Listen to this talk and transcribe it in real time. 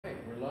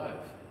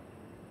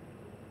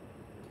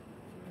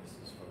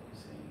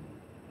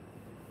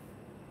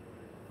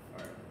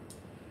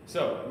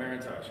So,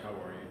 Mairin-taj, how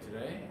are you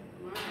today?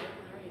 I'm all right.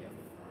 How are you?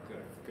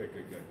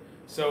 Good.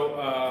 So,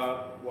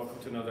 welcome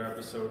to another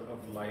episode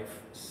of Life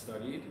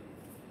Studied.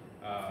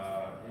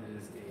 It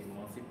is a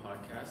monthly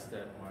podcast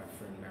that my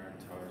friend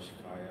Mairin-taj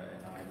Caya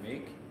and I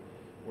make,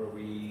 where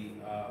we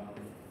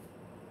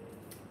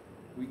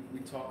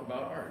talk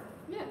about art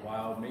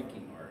while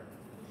making art.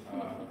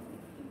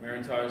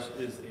 Mairin-taj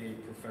is a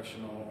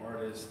professional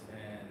artist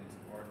and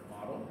art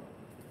model.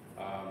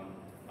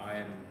 I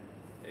am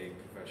a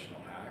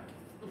professional hack,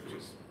 which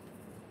is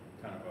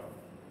kind of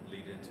a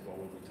lead into what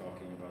we'll be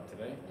talking about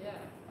today.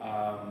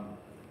 Yeah.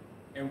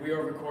 And we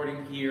are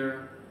recording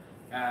here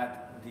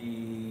at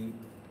the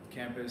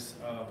campus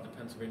of the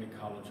Pennsylvania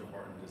College of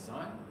Art and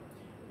Design,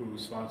 who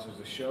sponsors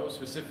the show,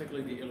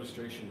 specifically the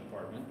illustration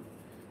department,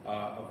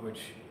 of which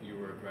you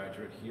were a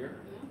graduate here.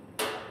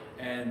 Yeah.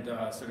 And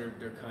so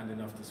they're kind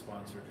enough to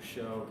sponsor the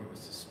show, give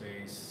us the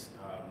space.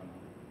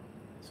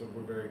 So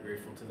we're very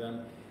grateful to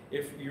them.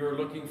 If you're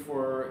looking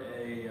for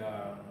a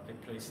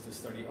place to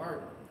study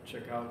art,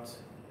 check out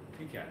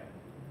PCAD.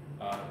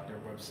 Their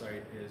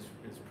website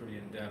is pretty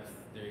in-depth.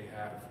 They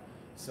have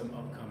some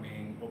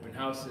upcoming open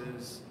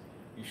houses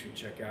you should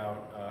check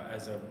out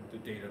as of the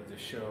date of the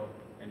show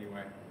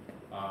anyway.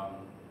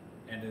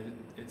 And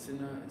it's in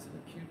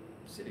a cute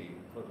city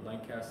called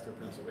Lancaster,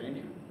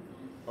 Pennsylvania.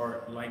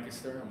 Or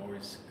Lancaster, I'm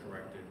always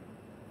corrected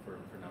for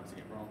pronouncing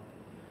it wrong.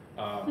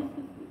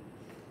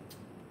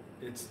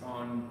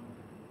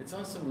 It's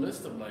on some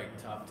list of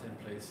like top 10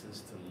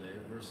 places to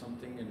live or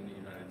something in the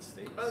United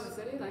States. Oh, the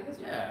city,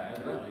 Lancaster? Yeah,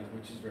 evidently,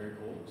 which is very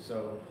cool.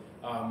 So,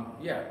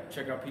 yeah,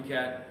 check out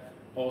PCAD.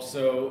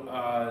 Also,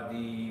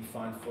 the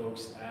fine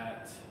folks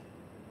at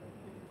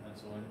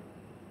Pennsylvania,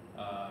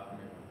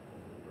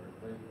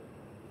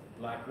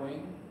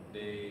 Blackwing,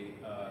 they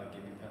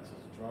give you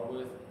pencils to draw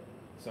with.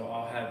 So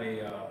I'll have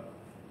a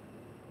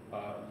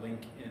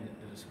link in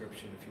the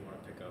description if you want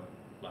to pick up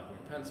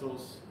Blackwing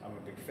pencils. I'm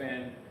a big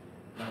fan,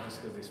 not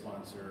just because they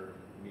sponsor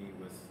me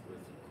with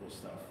cool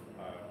stuff.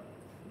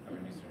 I've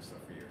been using their stuff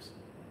for years.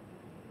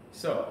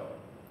 So,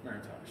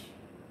 Mairin-taj.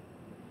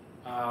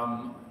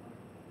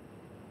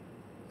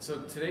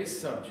 So today's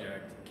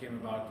subject came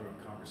about through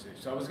a conversation.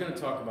 So I was going to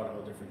talk about a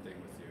whole different thing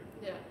with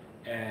you.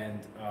 Yeah.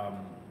 And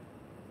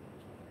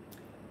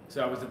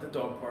so I was at the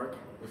dog park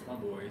with my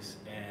boys,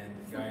 and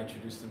the guy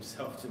introduced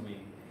himself to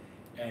me,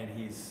 and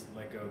he's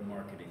like a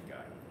marketing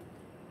guy.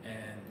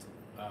 And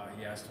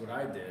he asked what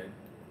I did,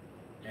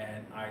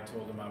 and I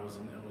told him I was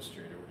an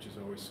illustrator, which is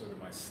always sort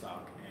of my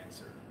stock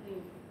answer.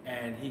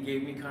 And he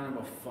gave me kind of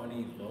a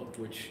funny look,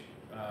 which,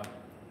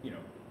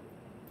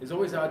 is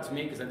always odd to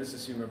me because I just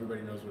assume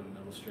everybody knows what an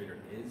illustrator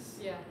is.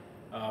 Yeah.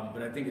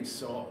 But I think it's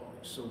so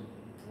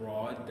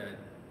broad that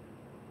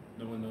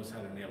no one knows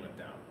how to nail it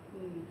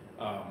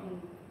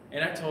down.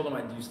 And I told him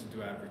I used to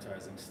do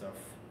advertising stuff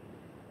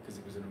because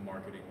it was in the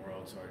marketing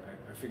world, so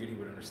I figured he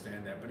would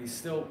understand that. But he's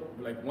still,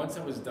 like, once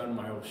I was done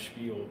my whole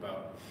spiel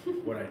about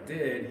what I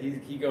did,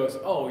 he goes,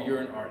 "Oh, you're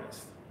an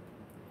artist."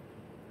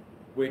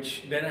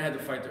 Which then I had to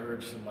fight the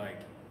urge to,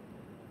 like,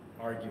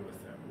 argue with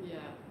him. Yeah.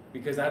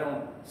 Because I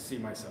don't see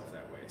myself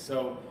that way.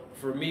 So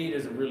for me,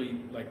 there's a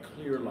really, like,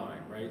 clear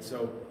line, right?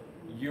 So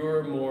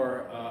you're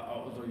more,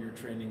 although your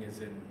training is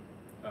in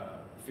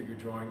figure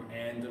drawing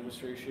and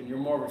illustration, you're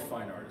more of a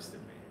fine artist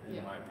than me,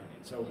 in my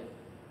opinion. So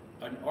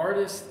an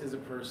artist is a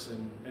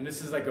person, and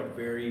this is like a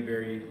very,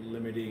 very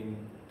limiting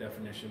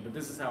definition, but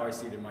this is how I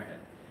see it in my head.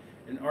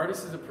 An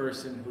artist is a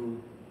person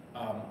who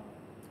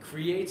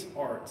creates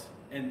art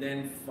and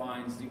then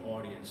finds the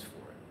audience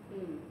for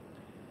it.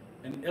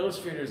 An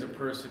illustrator is a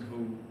person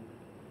who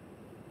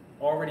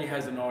already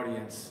has an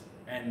audience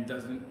and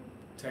doesn't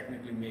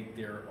technically make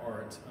their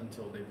art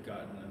until they've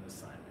gotten an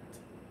assignment.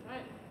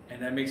 Right.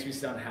 And that makes me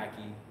sound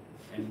hacky,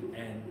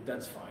 and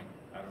that's fine.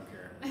 I don't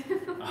care.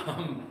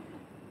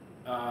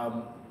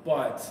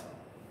 But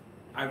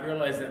I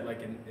realized that,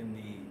 like, in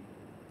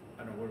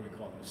the, I don't know, what do we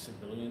call them,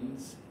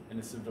 civilians, in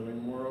the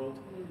civilian world,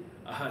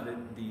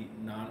 the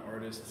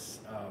non-artists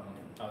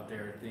out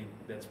there think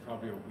that's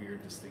probably a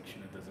weird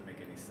distinction that doesn't make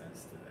any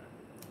sense to them.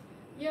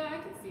 Yeah, I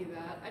can see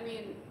that. I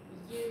mean,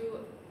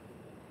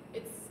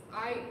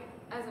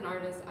 as an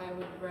artist, I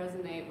would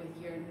resonate with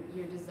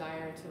your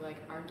desire to, like,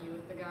 argue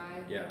with the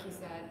guy, like you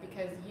said,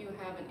 because you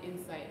have an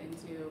insight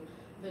into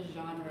the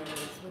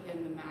genres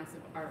within the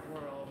massive art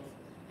world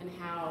and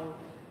how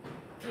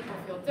people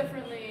feel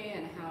differently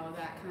and how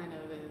that kind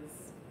of is,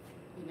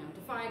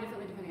 defined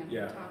differently depending on who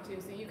you talk to.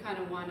 So you kind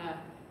of want to,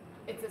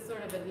 it's a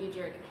sort of a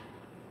knee-jerk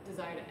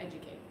desire to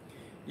educate.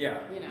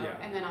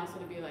 And then also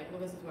to be like,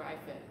 well, this is where I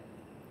fit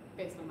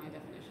based on my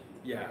definitions.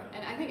 Yeah.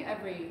 And I think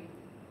every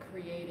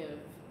creative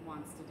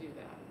wants to do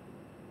that.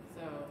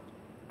 So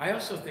I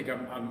also think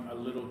I'm a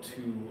little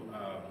too,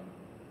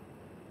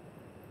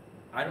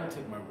 I don't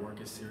take my work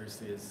as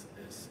seriously as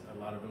a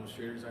lot of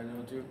illustrators I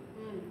know do.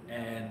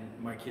 And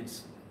my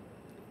kids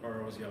are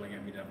always yelling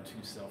at me that I'm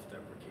too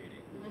self-deprecating.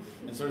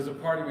 And so there's a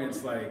part of me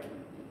that's like,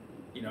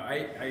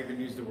 I even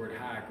use the word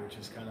hack, which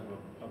is kind of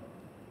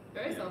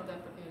Very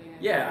self-deprecating.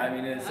 Yeah, I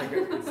mean, it's like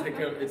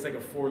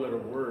a 4-letter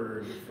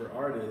word for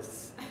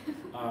artists,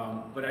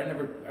 but I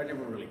never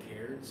really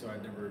cared, so I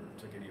never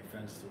took any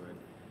offense to it.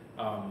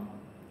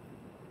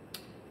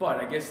 But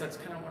I guess that's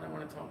kind of what I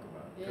want to talk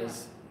about.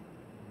 Because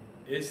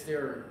is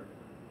there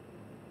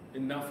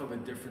enough of a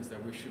difference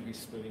that we should be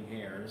splitting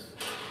hairs?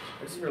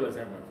 I just realized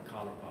I have my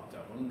collar popped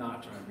up. I'm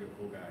not trying to be a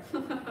cool guy.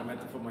 I meant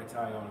to put my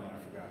tie on and I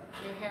forgot.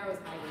 Your hair was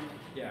hiding.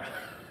 Yeah.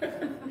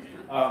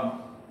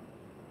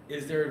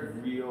 Is there a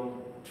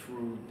real,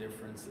 true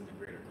difference in the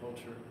greater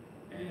culture?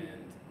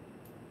 And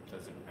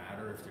does it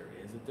matter if there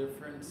is a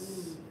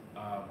difference?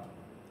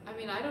 I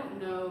mean, I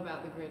don't know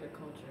about the greater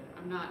culture.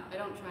 I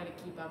don't try to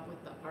keep up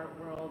with the art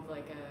world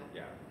like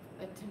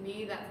to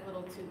me, that's a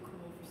little too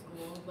cool for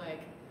school.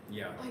 Like,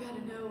 I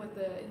gotta know what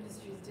the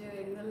industry's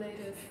doing, the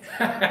latest.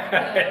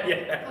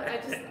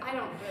 I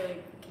don't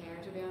really care,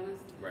 to be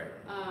honest. Right.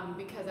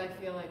 Because I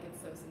feel like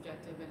it's so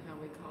subjective in how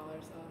we call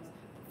ourselves.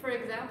 For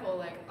example,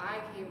 like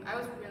I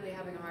was really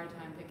having a hard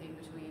time picking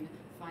between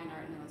fine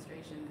art and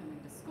illustration coming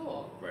to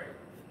school. Right.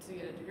 To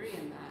get a degree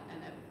in that,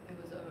 and it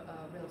was a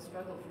real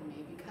struggle for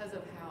me because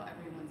of how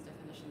everyone's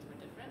definitions were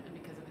different and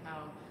because of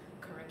how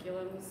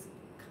curriculums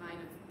kind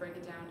of break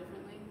it down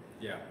differently.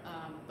 Yeah.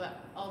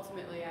 But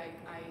ultimately, I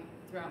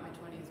throughout my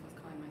 20s was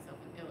calling myself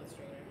an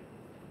illustrator,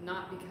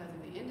 not because of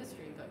the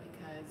industry, but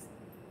because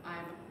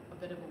I'm a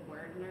bit of a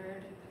word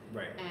nerd.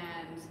 Right.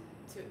 And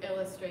to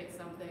illustrate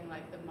something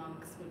like the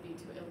monks would be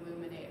to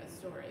illuminate a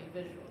story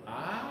visually.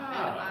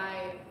 And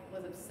I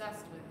was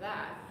obsessed with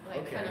that,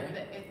 like kind of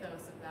the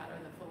ethos of that or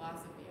the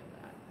philosophy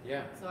of that.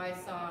 Yeah. So I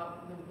saw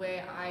the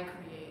way I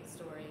create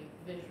story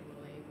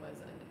visually was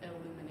an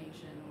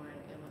illumination or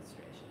an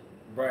illustration.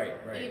 Right,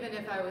 right. Even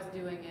if I was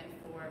doing it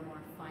for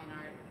more fine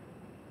art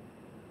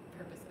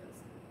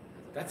purposes.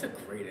 That's a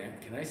great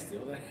answer. Can I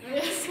steal that?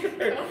 Yes.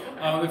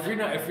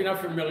 If you're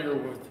not familiar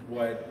with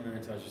what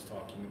Mairin-taj is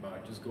talking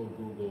about, just go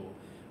Google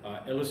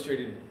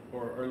illustrated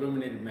or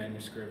illuminated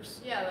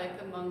manuscripts. Yeah, like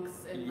the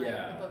monks in like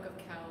the Book of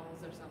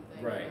Kells or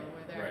something. Right.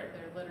 Where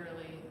they're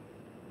literally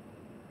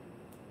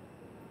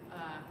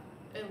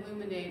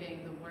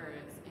illuminating the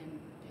words in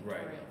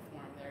pictorial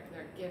form.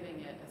 They're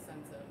giving it a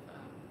sense of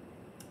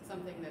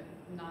something that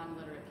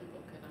non-literate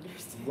people could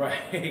understand.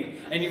 Right.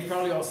 And you've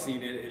probably all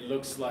seen it. It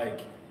looks like,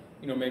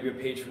 maybe a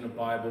page from the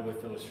Bible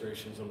with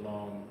illustrations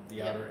along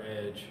the outer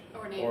edge,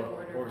 ornate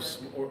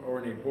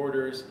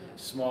borders,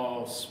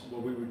 small,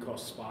 what we would call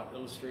spot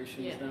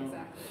illustrations now.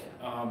 Exactly.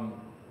 Yeah.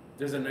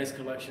 There's a nice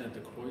collection at the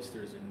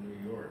Cloisters in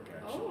New York,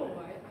 actually.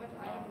 Oh,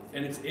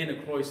 and it's in a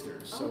cloister,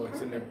 so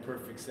it's in the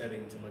perfect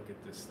setting to look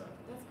at this stuff.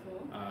 That's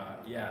cool.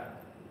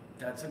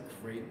 That's a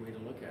great way to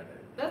look at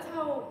it. That's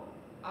how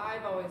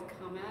I've always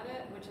come at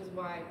it, which is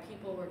why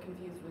people were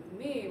confused with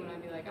me when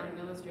I'd be like, I'm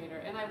an illustrator,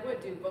 and I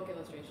would do book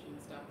illustration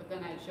and stuff, but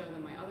then I'd show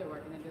them my other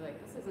work and they'd be like,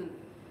 this isn't,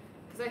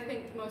 because I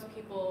think most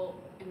people,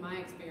 in my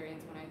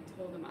experience, when I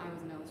told them I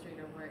was an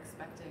illustrator, were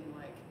expecting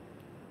like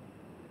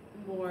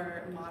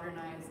more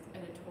modernized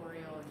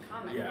editorial and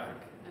comic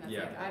work, and it's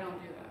like, I don't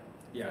do that.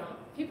 Yeah. So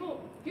people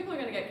are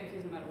going to get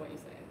confused no matter what you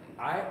say,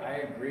 I think.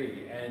 I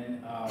agree,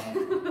 and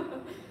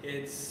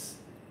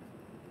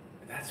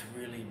that's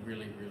really,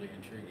 really, really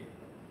intriguing.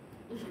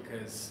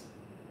 Because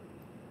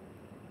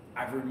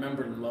I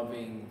remember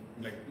loving,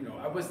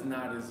 I was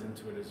not as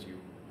into it as you,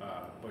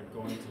 but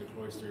going to the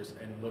Cloisters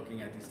and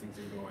looking at these things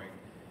and going,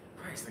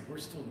 Christ, we're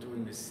still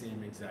doing the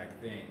same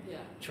exact thing. Yeah.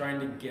 Trying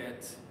to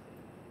get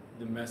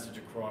the message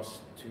across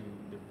to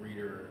the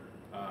reader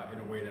in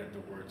a way that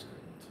the words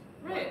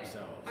couldn't. Right.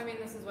 Themselves. I mean,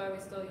 this is why we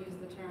still use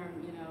the term,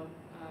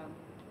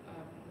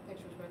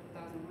 picture's worth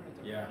 1,000 words.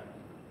 Yeah.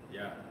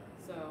 Yeah.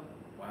 So.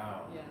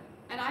 Wow. Yeah.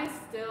 And I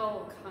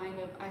still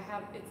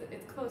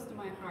it's close to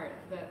my heart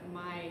that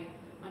my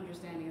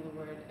understanding of the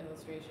word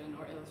illustration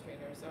or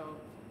illustrator, so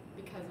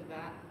because of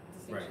that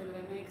distinction that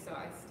I make, so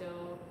I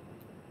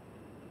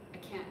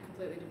can't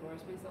completely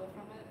divorce myself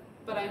from it.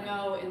 But I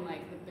know in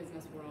the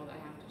business world, I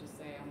have to just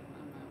say I'm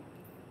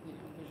a,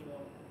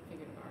 visual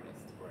figurative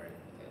artist. Right.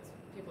 Because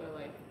people are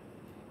like,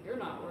 you're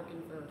not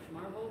working for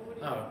Marvel, what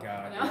are you doing? Oh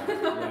God.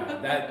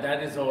 Yeah.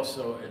 That is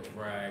also a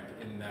drag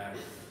in that,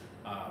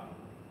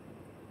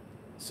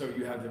 so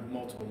you have the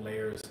multiple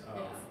layers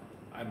of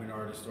I'm an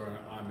artist or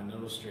I'm an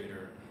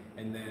illustrator,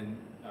 and then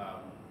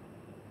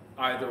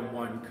either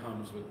one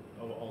comes with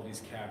all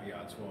these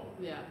caveats. Well,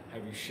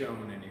 have you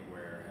shown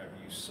anywhere? Have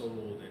you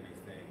sold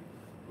anything?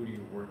 Who do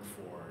you work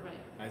for? Right.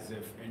 As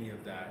if any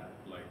of that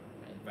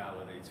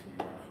validates who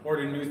you are. Or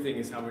the new thing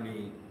is, how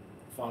many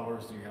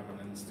followers do you have on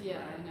Instagram? Yeah,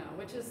 I know,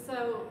 which is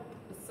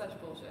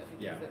such bullshit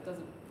because it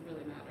doesn't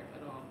really matter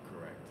at all.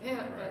 Correct.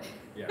 Yeah, correct.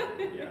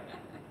 Yeah.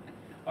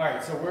 All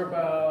right, so we're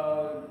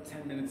about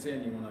 10 minutes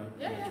in. You want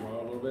to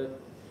draw a little bit?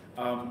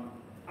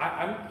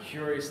 I'm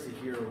curious to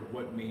hear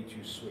what made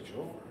you switch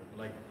over.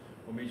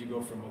 What made you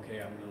go from, okay,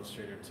 I'm an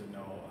illustrator to no,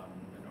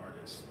 I'm an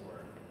artist,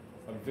 or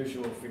a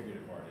visual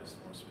figurative artist,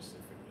 more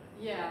specifically?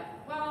 Yeah,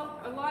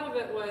 well, a lot of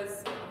it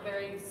was a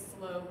very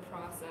slow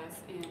process.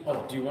 And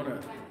do you want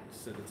to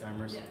set the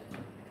timers? Yeah, I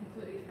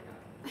completely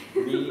forgot.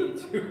 Me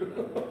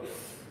too.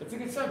 It's a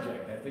good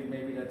subject. I think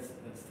maybe that's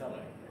telling.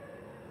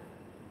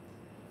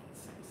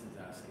 This is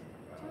asking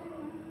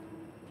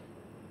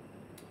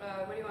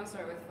about. What do you want to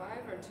start with,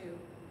 5 or 2?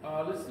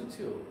 Let's do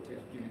 2. Give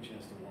you a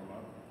chance to warm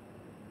up.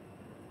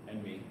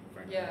 And me,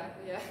 frankly. Yeah.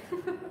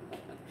 I'll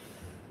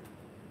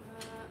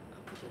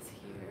put this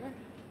here.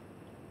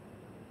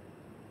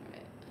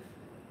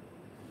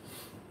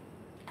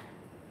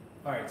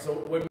 All right, so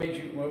what made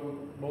you,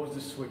 what was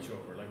the switch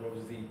over? Like, what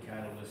was the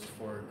catalyst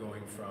for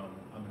going from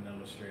I'm an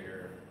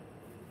illustrator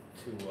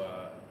to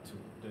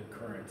the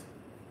current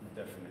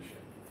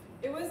definition?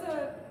 It was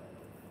a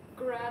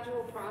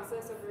gradual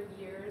process over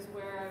years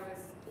where I was,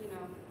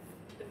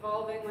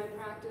 evolving my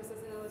practice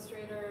as an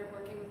illustrator,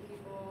 working with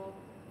people,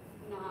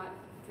 not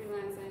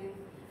freelancing,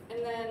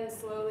 and then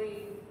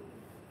slowly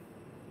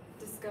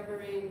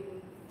discovering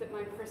that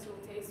my personal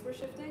tastes were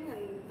shifting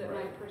and that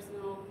my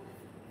personal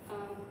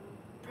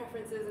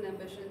preferences and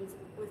ambitions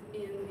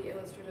within the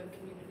illustrative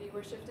community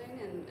were shifting,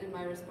 and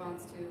my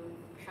response to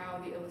how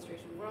the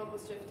illustration world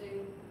was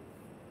shifting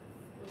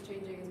was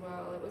changing as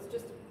well. It was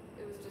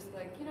just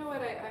like, you know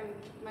what,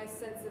 my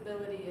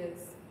sensibility is,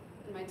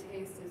 and my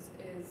taste is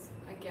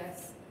I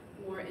guess,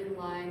 more in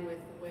line with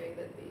the way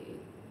that the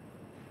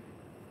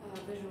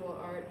visual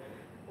art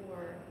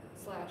or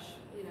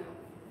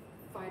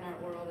fine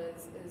art world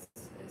is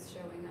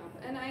showing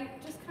up. And I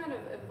just kind of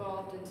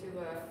evolved into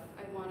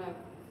I want to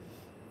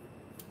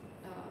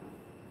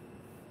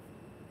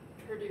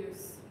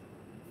produce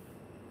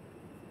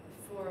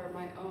for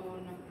my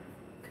own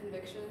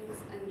convictions,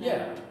 and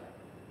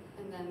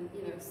then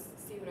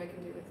see what I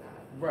can do with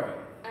that. Right.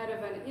 Out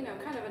of an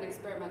kind of an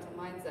experimental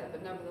mindset,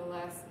 but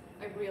nevertheless,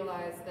 I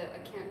realized that I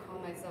can't call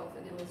myself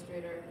an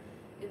illustrator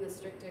in the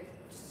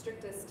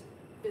strictest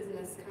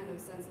business kind of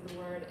sense of the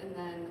word, and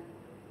then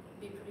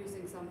be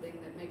producing something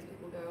that makes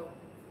people go,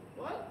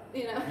 what?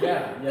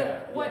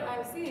 What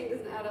I'm seeing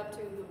doesn't add up to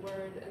the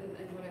word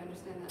and what I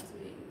understand that to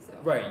mean. So.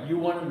 Right. You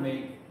want to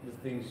make the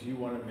things you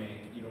want to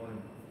make. You don't want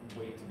to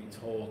wait to be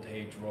told,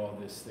 hey, draw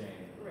this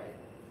thing. Right.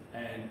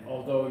 And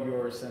although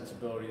your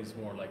sensibility is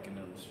more like an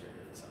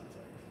illustrator, it sounds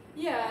like.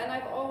 Yeah, and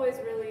I've always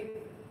really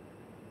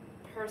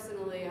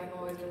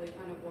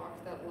kind of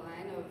walked that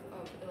line of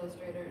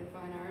illustrator and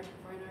fine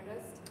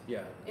artist.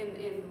 Yeah. In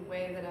the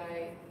way that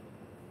I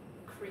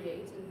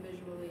create and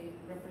visually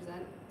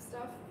represent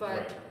stuff,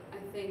 but I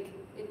think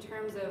in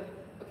terms of,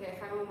 okay,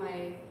 how am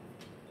I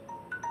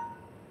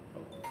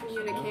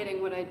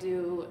communicating what I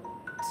do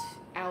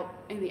out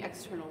in the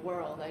external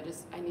world?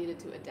 I needed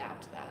to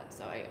adapt that.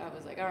 So I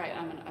was like, all right,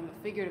 I'm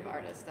a figurative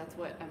artist. That's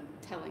what I'm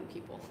telling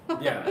people.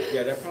 yeah,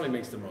 that probably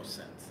makes the most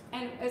sense.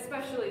 And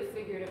especially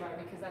figurative art,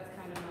 because that's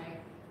kind of my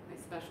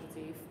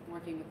specialty,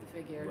 working with the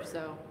figure. Right.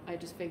 So I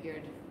just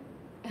figured,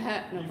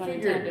 no pun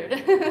intended,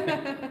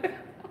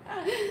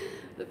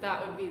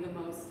 that would be the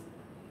most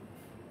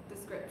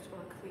descript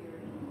or clear.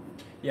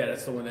 Yeah,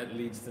 that's the one that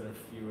leads to the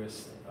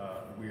fewest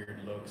weird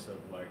looks of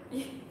like,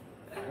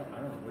 I don't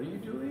know, what are you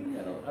doing?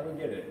 I don't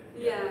get it.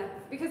 Yeah,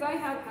 because I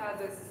have had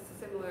this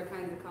similar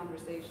kinds of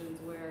conversations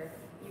where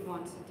you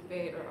want to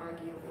debate or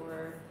argue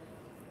or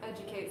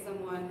educate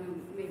someone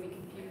who may be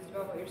confused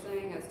about what you're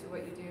saying as to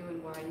what you do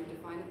and why you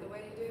define it the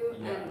way you do.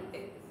 Yeah.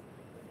 And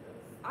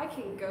I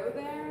can go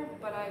there,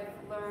 but I've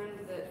learned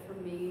that for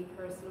me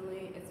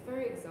personally, it's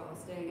very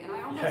exhausting, and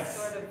I almost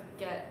sort of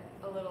get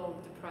a little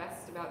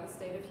depressed about the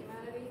state of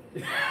humanity.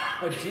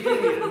 Oh, geez,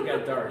 it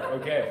got dark.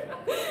 Okay.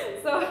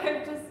 So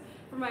I've just,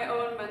 for my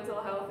own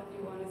mental health, if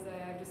you want to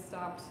say, I've just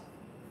stopped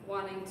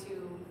wanting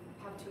to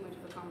have too much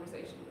of a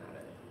conversation about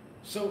it.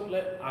 So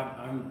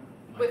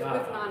with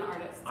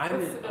non-artists.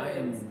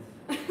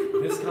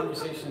 This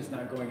conversation is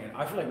not going in.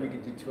 I feel like we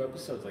could do 2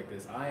 episodes like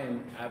this. I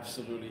am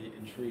absolutely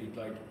intrigued.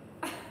 Like,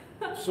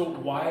 so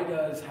why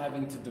does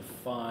having to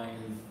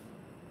define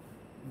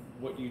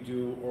what you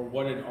do or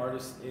what an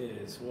artist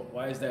is,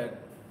 why does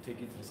that take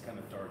you to this kind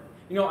of dark?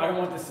 I don't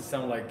want this to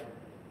sound like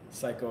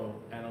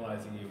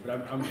psychoanalyzing you,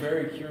 but I'm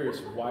very curious.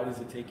 Why does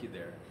it take you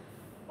there?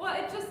 Well,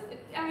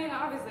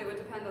 obviously it would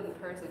depend on the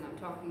person I'm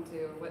talking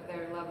to, what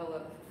their level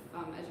of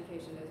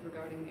education is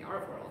regarding the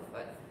art world,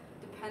 but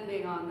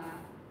depending on that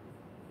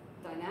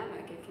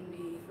dynamic, it can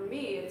be, for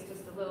me, it's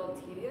just a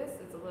little tedious.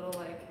 It's a little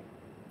like,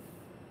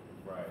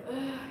 right.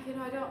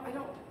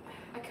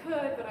 I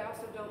could, but I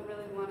also don't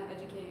really want to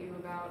educate you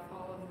about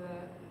all of the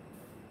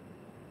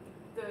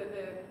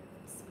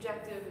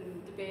subjective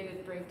and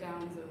debated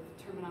breakdowns of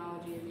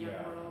terminology in the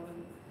art world.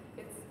 And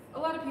it's, a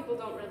lot of people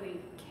don't really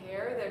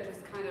care. They're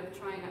just kind of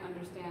trying to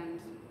understand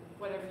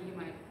whatever you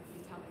might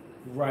be telling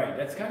them. Right.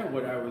 That's kind of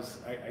what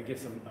I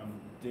guess I'm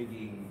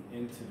digging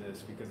into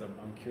this, because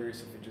I'm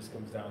curious if it just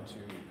comes down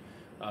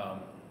to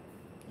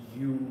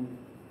you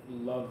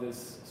love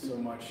this so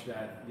much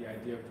that the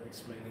idea of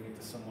explaining it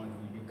to someone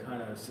who you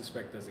kind of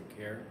suspect doesn't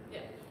care,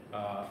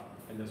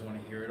 and doesn't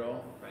want to hear it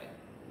all. Right.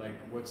 Like,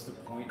 what's the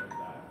point of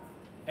that?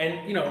 And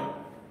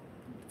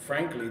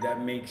frankly,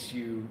 that makes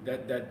you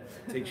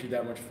that takes you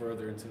that much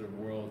further into the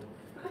world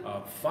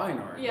of fine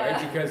art,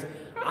 right? Because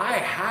I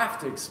have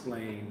to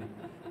explain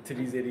to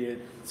these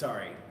idiots.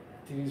 Sorry,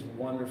 to these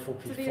wonderful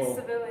people. To these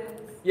civilians.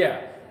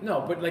 Yeah,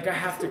 no, but like I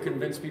have to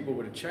convince people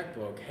with a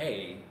checkbook,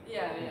 hey,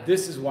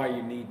 this is why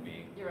you need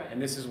me. You're right.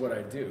 And this is what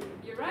I do.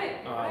 You're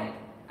right, you're right.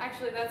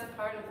 Actually, that's a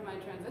part of my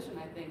transition,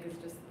 I think, is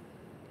just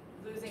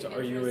losing interest.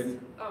 Are you in?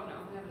 Oh, no,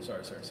 I haven't.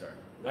 Sorry.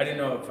 I didn't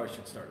know if I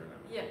should start or not.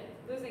 Yeah,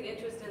 losing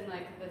interest in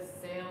like the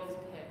sales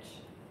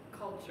pitch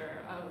culture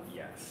of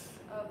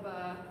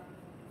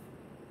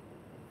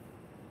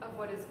of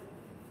what is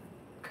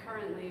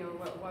currently, or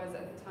what was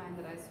at the time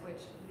that I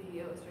switched the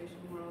illustration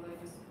world. I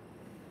just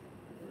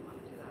didn't want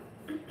to do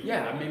that.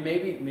 Yeah, I mean,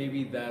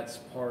 maybe that's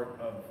part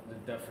of the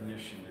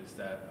definition is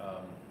that,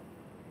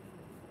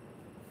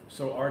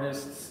 so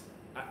artists,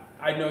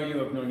 I know you,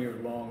 have known you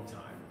a long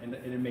time, and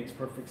it makes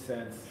perfect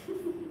sense.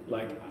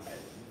 Like,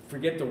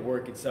 forget the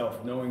work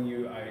itself. Knowing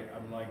you,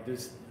 I'm like,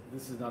 this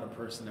is not a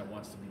person that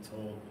wants to be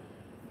told,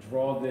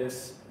 draw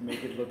this,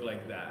 make it look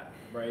like that,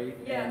 right?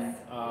 Yes.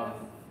 And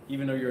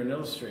even though you're an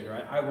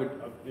illustrator, I would,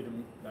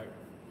 like,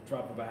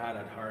 drop of a hat,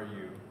 I'd hire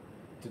you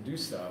to do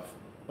stuff,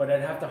 but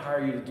I'd have to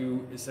hire you to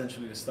do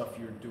essentially the stuff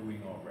you're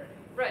doing already.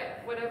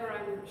 Right. Whatever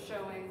I'm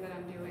showing that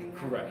I'm doing, that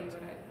correct. Would be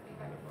what I'd be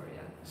hired for,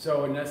 yeah.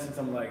 So in essence,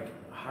 I'm like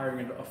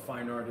hiring a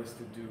fine artist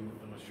to do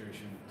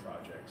illustration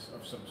projects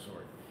of some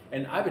sort.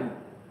 And I've been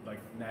like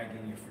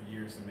nagging you for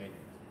years to make,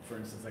 for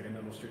instance, like an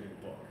illustrated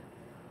book.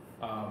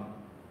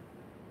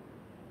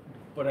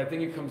 But I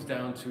think it comes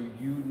down to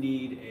you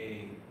need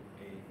a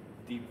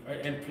deep,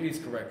 and please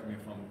correct me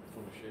if I'm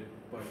full of shit,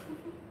 but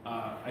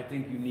I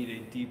think you need a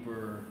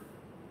deeper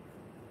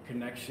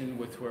connection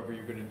with whoever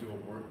you're going to do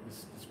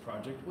this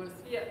project with.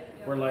 Yeah.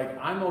 Where like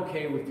I'm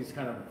okay with these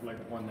kind of like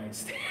one night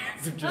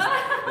stands of just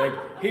like,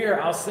 here,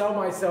 I'll sell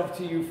myself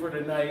to you for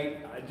the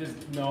night. I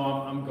just know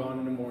I'm gone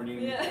in the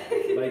morning. Yeah.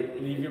 Like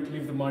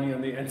leave the money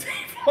on the end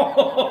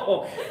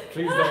table.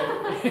 Please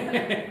don't.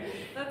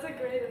 That's a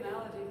great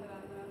analogy for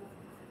that, though.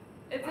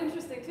 It's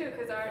interesting too,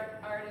 because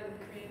art and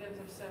creatives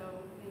are so,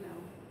 you know,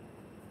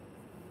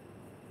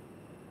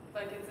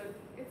 like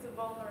it's a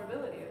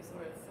vulnerability of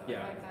sorts. So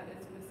yeah. I like that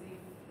intimacy.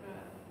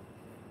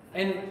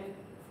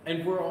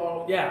 And we're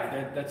all,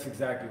 that's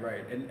exactly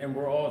right. And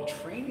we're all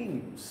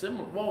training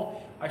similar.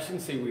 Well, I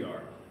shouldn't say we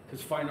are,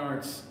 because fine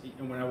arts.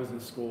 And when I was in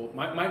school,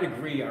 my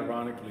degree,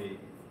 ironically.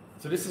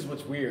 So this is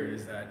what's weird,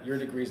 is that your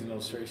degree is in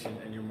illustration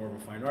and you're more of a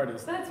fine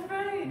artist. That's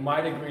right.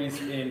 My degree is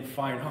in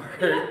fine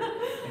art,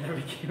 and I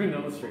became an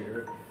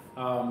illustrator.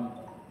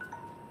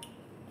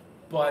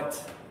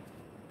 But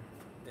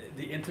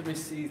the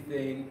intimacy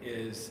thing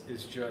is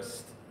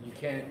just, you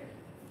can't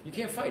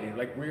fight it.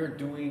 Like, we're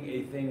doing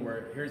a thing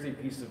where here's a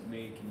piece of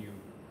me, can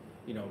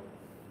you know,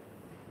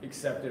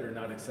 accept it or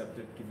not accept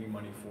it, give me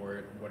money for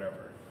it,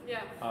 whatever.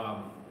 Yeah.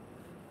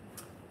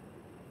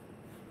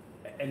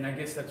 And I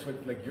guess that's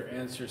what, like, your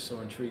answer is so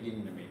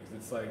intriguing to me, because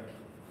it's like,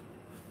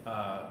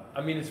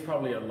 I mean, it's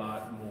probably a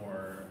lot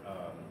more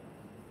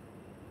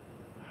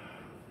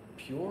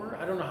pure.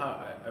 I don't know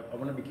how, I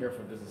want to be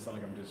careful. It doesn't sound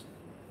like I'm just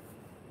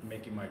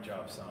making my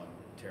job sound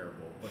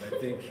terrible, but I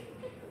think,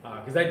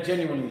 because I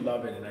genuinely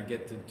love it and I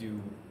get to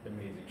do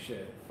amazing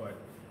shit, but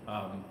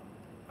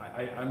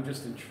I'm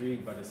just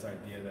intrigued by this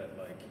idea that,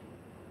 like,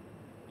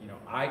 you know,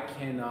 I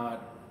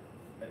cannot,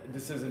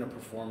 this isn't a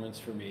performance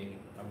for me.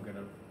 I'm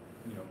gonna,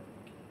 you know,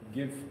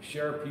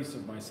 share a piece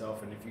of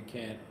myself, and if you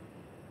can't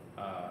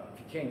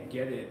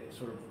get it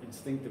sort of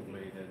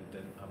instinctively,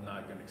 then I'm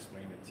not gonna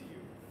explain it to you.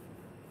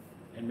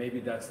 And maybe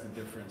that's the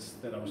difference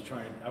that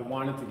I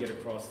wanted to get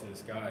across to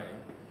this guy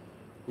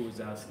who was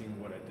asking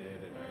what I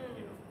did, and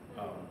you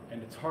know,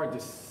 and it's hard to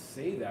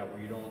say that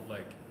where you don't,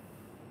 like,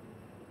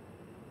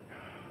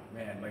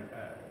 man, like,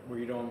 where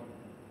you don't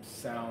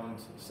sound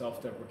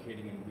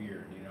self-deprecating and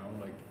weird, you know,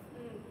 like.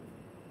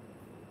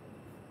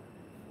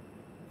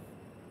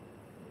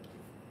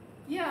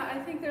 Yeah, I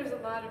think there's a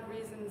lot of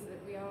reasons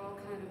that we all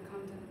kind of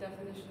come to the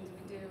definitions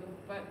we do,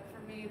 but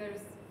for me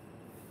there's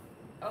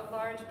a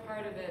large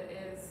part of it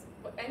is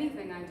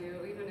anything I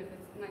do, even if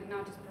it's like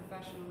not just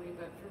professionally,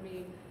 but for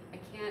me, I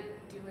can't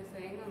do a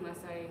thing unless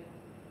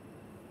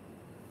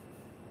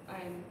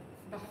I'm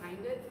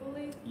behind it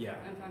fully. Yeah.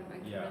 If I'm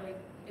like really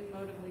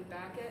emotively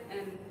back it,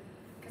 and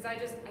because I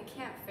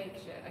can't fake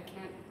shit. I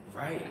can't.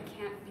 Right. I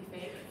can't be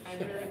fake. I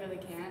really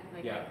can't.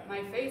 Like,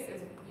 my face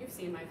is, you've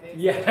seen my face.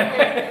 Yeah.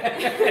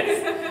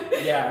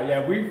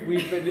 yeah.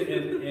 We've been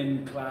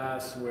in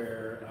class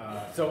where,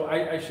 so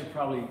I should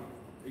probably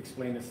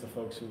explain this to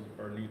folks who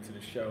are new to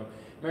the show.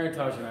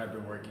 Mairin-taj and I have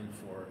been working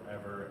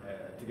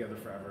together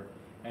forever.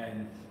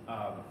 And,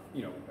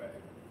 you know,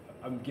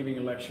 I'm giving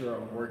a lecture,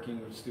 I'm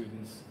working with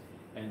students,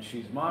 and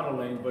she's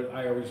modeling, but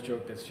I always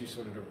joke that she's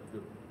sort of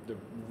the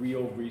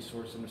real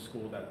resource in the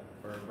school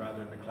or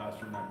rather in the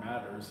classroom that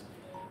matters.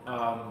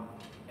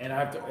 And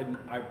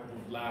I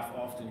laugh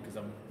often because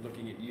I'm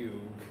looking at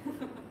you,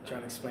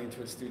 trying to explain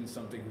to a student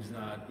something who's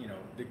not, you know,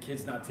 the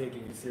kid's not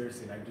taking it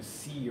seriously, and I just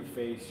see your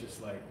face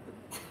just like,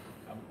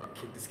 I'm gonna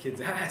kick this kid's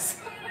ass.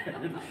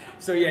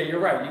 So yeah, you're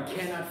right, you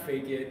cannot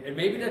fake it, and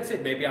maybe that's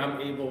it. Maybe I'm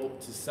able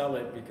to sell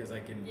it because I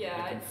can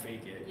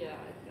fake it. Yeah,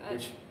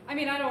 which I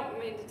mean, I don't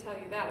mean to tell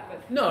you that,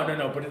 but no,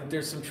 but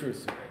there's some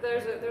truth to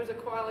it. There's a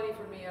quality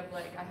for me of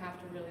like I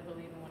have to really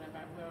believe in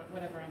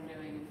whatever I'm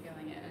doing and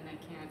feeling it, and I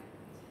can't.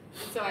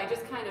 And so I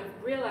just kind of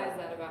realized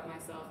that about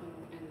myself,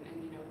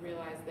 and you know,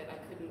 realized that I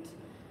couldn't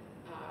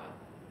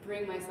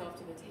bring myself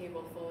to the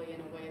table fully in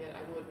a way that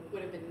I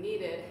would have been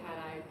needed had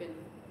I been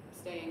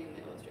staying in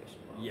the illustration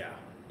world.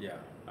 Yeah,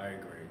 I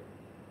agree.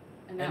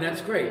 And that's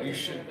great. You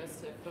should.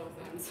 Service to both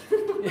ends.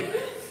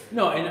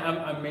 No, and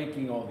I'm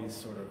making all these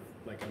sort of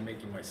like I'm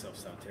making myself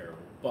sound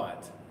terrible,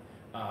 but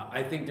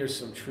I think there's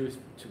some truth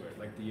to it,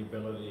 like the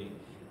ability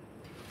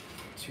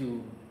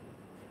to.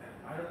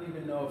 I don't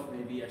even know if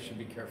maybe I should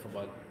be careful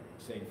about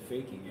saying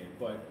faking it,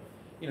 but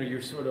you know,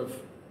 you're sort of.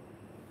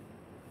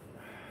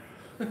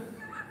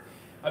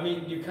 I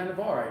mean, you kind of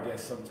are, I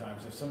guess,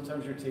 sometimes. If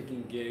sometimes you're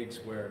taking gigs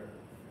where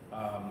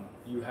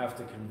you have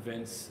to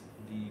convince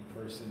the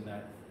person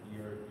that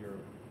you're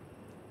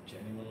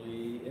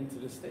genuinely into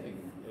this thing,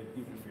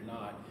 even if you're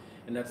not.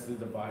 And that's the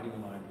dividing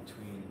line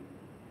between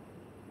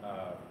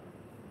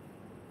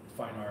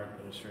fine art,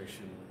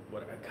 illustration,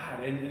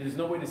 God, and there's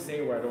no way to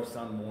say where I don't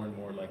sound more and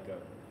more like a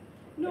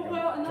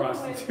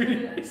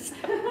prostitute.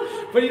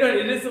 But you know,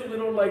 it is a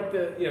little like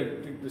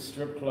the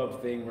strip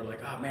club thing where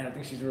like, oh man, I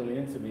think she's really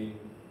into me.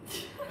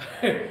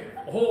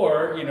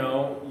 Or, you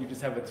know, you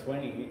just have a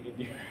 20.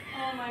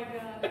 Oh my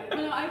God.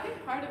 You know, I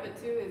think part of it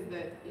too is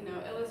that, you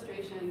know,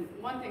 illustration,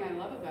 one thing I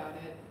love about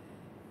it,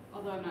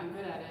 although I'm not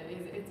good at it,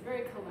 is it's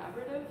very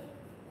collaborative.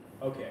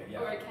 Okay, yeah.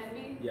 Or it can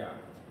be. Yeah.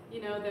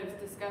 You know, there's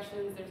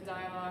discussions, there's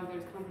dialogue,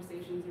 there's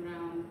conversations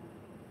around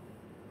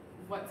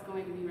what's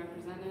going to be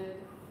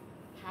represented,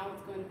 how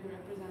it's going to be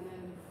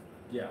represented.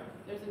 Yeah.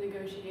 There's a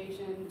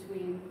negotiation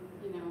between,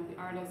 you know, the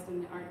artist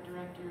and the art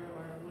director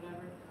or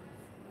whatever.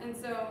 And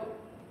so,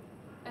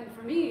 and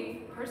for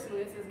me,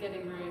 personally, this is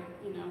getting very,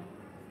 you know,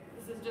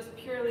 this is just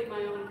purely my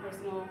own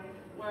personal,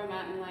 where I'm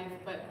at in life,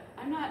 but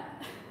I'm not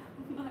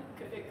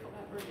good at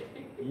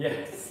collaborating.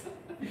 Yes.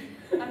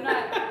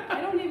 I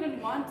don't even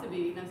want to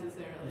be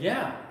necessarily.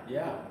 Yeah.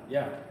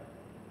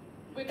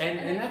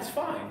 And that's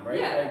fine, right?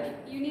 Yeah,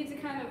 like, you need to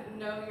kind of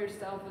know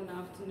yourself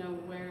enough to know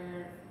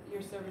where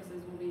your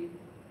services will be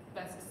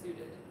best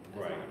suited as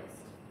an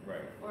artist.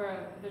 Right. Or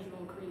a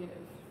visual creative.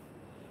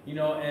 You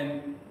know,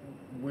 and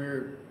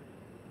we're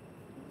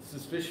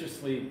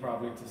suspiciously,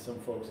 probably to some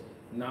folks,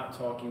 not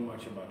talking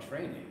much about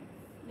training.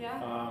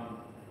 Yeah.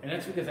 And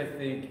that's because I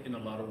think in a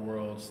lot of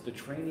worlds, the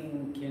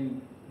training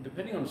can,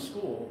 depending on the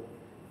school,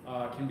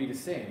 can be the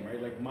same,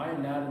 right? Like my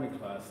anatomy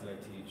class that I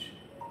teach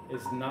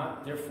is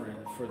not different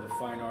for the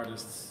fine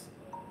artists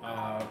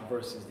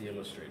versus the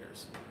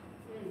illustrators.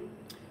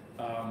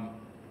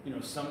 You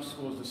know, some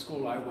schools, the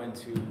school I went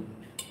to,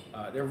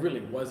 there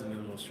really wasn't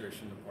an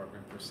illustration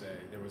department per se.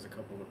 There was a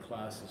couple of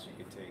classes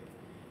you could take.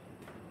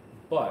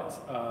 But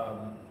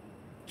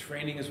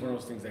training is one of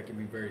those things that can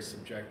be very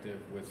subjective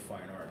with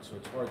fine art. So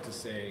it's hard to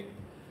say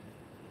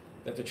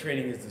that the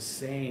training is the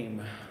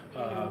same,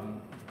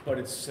 but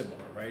it's similar,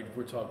 right?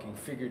 We're talking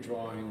figure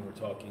drawing, we're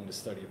talking the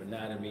study of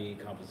anatomy,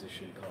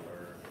 composition,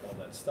 color, all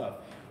that stuff.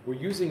 We're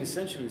using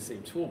essentially the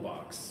same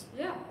toolbox.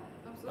 Yeah,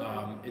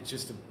 absolutely. It's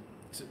just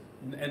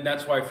and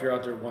that's why if you're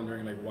out there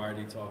wondering, like, why are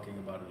they talking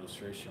about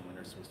illustration when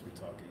they're supposed to be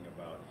talking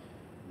about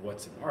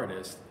what's an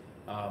artist,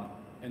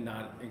 and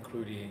not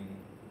including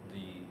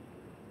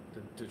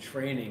the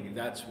training,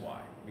 that's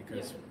why.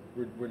 Because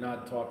we're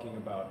not talking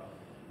about,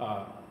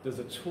 does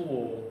a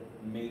tool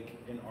make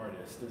an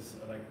artist?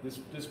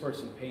 This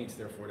person paints,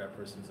 therefore that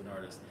person's an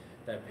artist.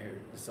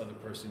 This other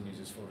person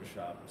uses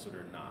Photoshop, so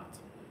they're not.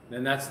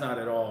 And that's not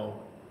at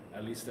all,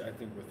 at least I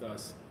think with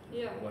us,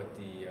 what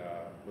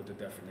the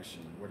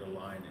definition, where the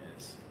line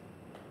is.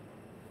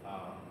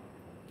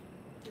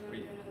 Do you want to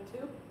do another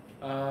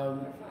 2?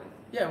 Or 5?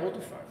 Yeah, we'll do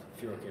 5,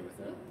 if you're okay with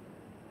that.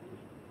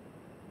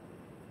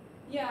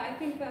 Yeah, I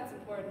think that's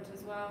important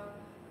as well.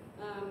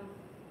 I'm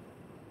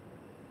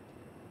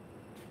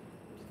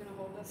just going to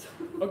hold this.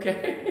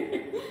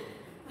 Okay. You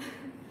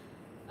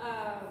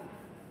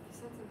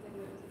said something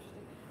that was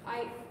interesting.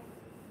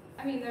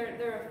 I mean,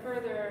 there are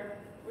further,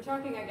 we're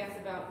talking, I guess,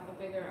 about a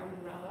bigger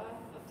umbrella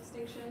of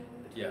distinction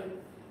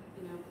between,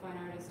 you know, fine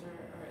artist or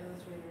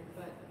illustrator,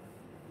 but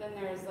then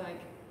there's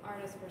like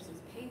artist versus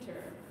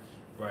painter.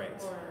 Right.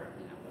 Or,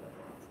 you know,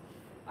 whatever else.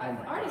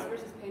 Artist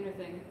versus painter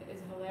thing is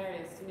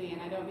hilarious to me,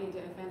 and I don't mean to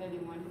offend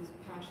anyone who's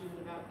passionate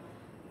about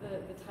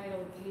the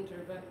title of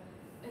painter, but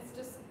it's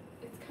just,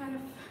 it's kind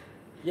of.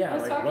 Yeah. I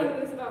was talking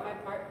about this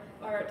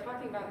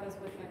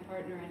with my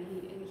partner, and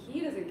he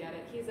doesn't get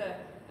it. He's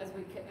as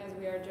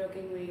we are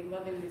jokingly,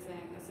 lovingly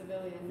saying, a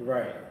civilian.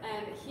 Right.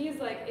 And he's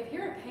like, if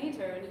you're a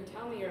painter and you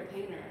tell me you're a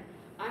painter,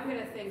 I'm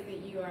gonna think that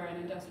you are an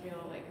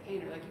industrial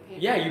painter, like you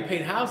paint. Yeah, you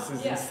paint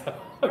houses and stuff.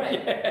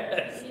 Right.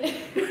 Yes.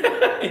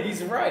 Yeah.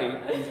 He's right.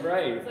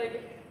 It's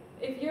like,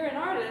 if you're an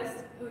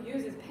artist who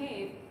uses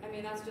paint, I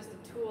mean, that's just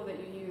a tool that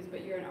you use,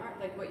 but you're an art,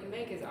 like what you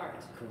make is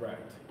art.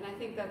 Correct. And I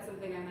think that's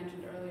something I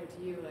mentioned earlier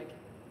to you, like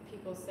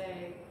people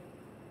say,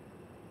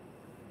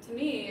 to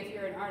me, if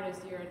you're an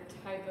artist, you're a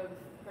type of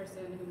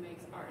person who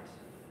makes art.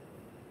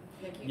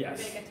 Like you can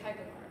make a type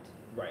of art.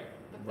 Right.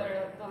 But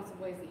there are lots of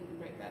ways that you can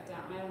break that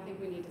down. I don't think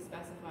we need to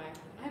specify,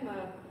 I'm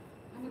a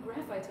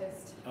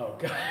graphitist. Oh,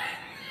 God.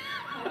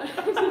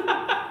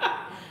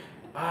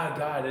 Ah,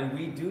 God, and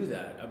we do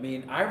that. I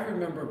mean, I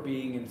remember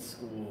being in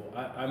school.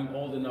 I'm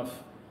old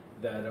enough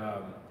that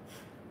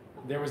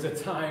there was a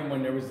time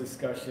when there was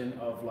discussion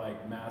of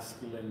like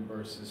masculine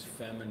versus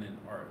feminine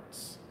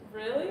arts.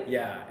 Really?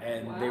 Yeah,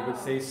 and they would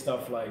say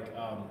stuff like,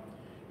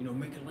 you know,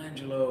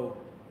 Michelangelo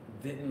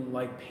didn't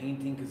like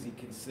painting because he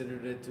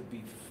considered it to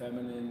be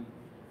feminine.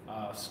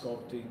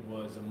 Sculpting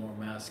was a more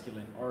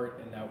masculine art,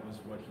 and that was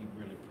what he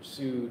really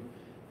pursued,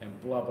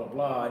 and blah, blah,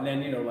 blah. And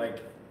then, you know,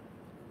 like,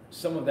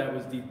 some of that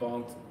was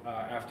debunked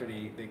after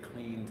they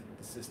cleaned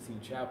the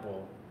Sistine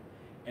Chapel,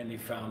 and they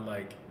found,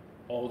 like,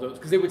 all those,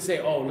 because they would say,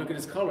 oh, look at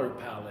his color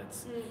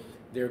palettes.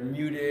 They're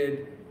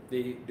muted,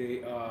 they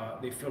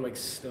feel like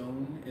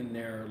stone in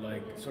their,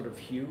 like, sort of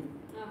hue,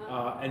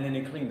 and then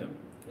they cleaned them.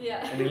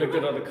 Yeah. And they looked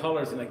at all the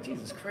colors and like,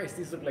 Jesus Christ,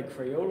 these look like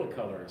Crayola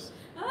colors.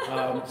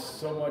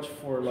 So much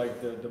for like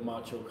the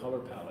macho color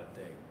palette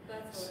thing.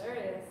 That's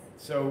hilarious.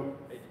 So,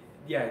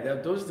 yeah,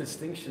 those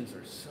distinctions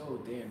are so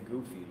damn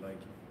goofy.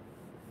 Like,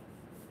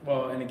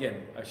 well, and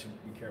again, I should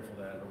be careful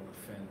that I don't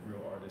offend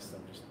real artists.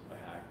 I'm just a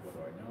hack. What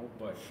do I know?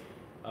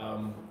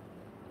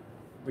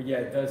 But yeah,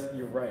 it does.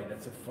 You're right.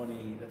 That's a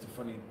funny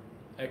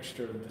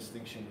extra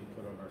distinction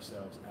we put on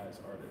ourselves as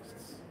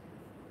artists.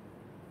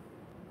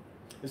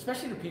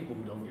 Especially the people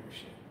who don't give a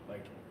shit,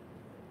 like,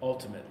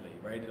 ultimately,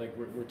 right? Like,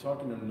 we're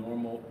talking to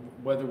normal,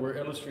 whether we're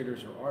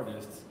illustrators or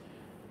artists,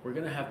 we're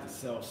gonna have to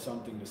sell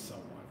something to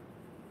someone.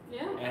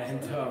 Yeah.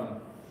 And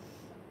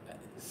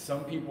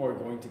some people are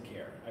going to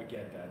care, I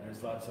get that.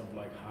 There's lots of,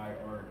 like,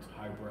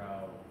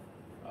 highbrow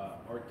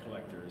art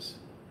collectors.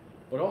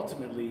 But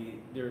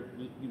ultimately, they're,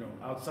 you know,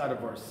 outside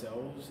of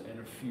ourselves and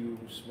a few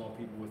small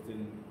people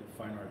within the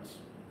fine arts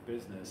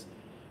business,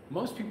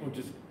 most people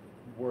just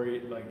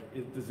worry, like,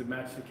 does it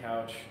match the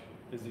couch?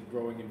 Is it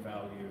growing in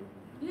value?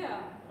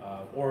 Yeah.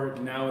 Or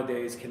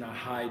nowadays, can I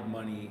hide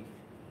money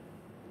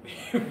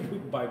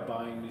by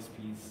buying this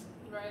piece?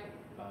 Right.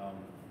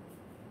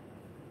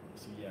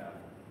 So yeah.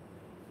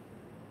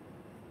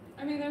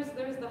 I mean, there's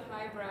the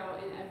highbrow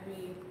in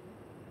every,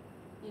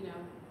 you know,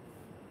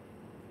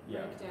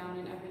 breakdown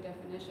in every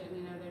definition.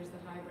 You know, there's the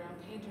highbrow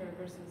painter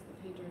versus the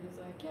painter who's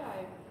like,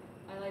 yeah,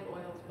 I like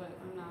oils, but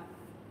I'm not,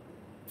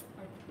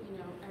 you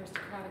know,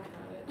 aristocratic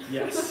about it.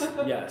 Yes,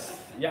 yes.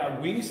 Yeah,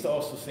 we used to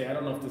also say, I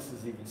don't know if this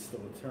is even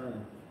still a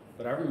term,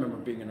 but I remember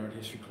being in art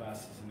history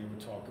classes and they would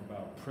talk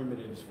about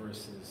primitives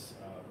versus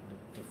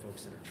the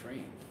folks that are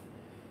trained.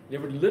 They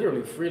would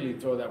literally freely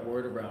throw that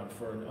word around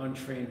for an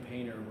untrained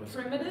painter was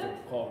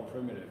called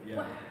primitive. Yeah.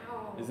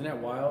 Wow. Isn't that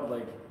wild?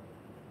 Like,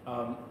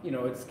 you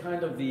know, it's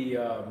kind of the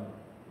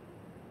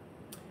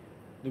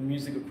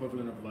music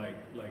equivalent of like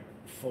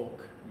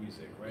folk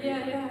music, right?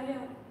 Yeah, yeah,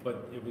 yeah.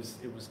 But it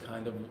was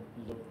kind of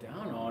looked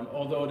down on,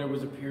 although there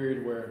was a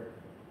period where,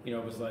 you know,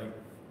 it was like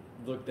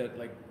looked at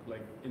like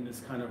in this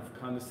kind of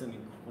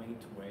condescending,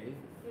 quaint way.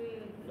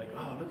 Like,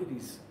 oh, look at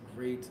these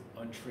great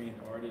untrained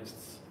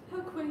artists. How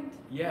quaint.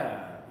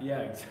 Yeah, yeah,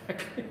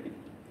 exactly.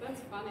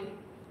 That's funny.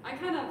 I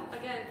kind of,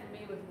 again, for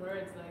me with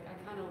words, like,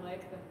 I kind of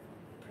like the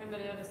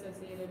primitive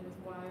associated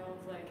with wild,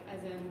 like,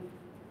 as in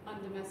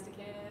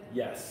undomesticated.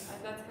 Yes.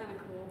 That's kind of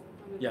cool.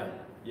 Yeah,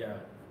 yeah.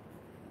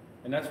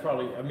 And that's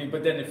probably, I mean,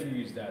 but then if you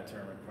use that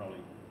term, it probably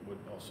would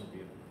also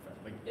be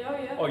like,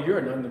 oh, you're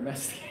an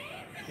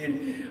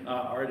undomesticated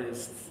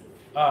artist.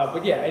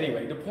 But yeah,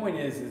 anyway, the point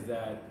is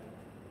that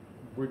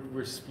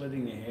we're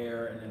splitting the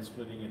hair and then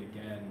splitting it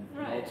again.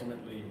 Right. And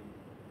ultimately,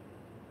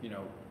 you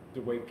know,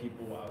 the way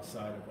people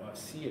outside of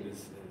us see it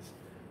is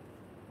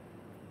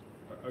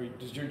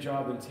does your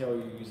job entail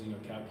you using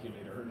a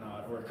calculator or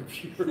not, or a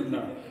computer or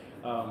not?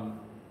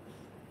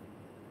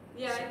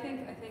 Yeah, I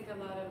think a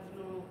lot of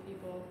normal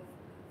people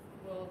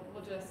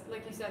will just,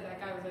 like you said,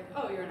 that guy was like,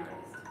 oh, you're an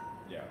artist.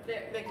 Yeah.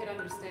 They could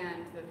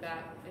understand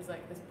that is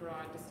like this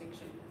broad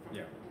distinction from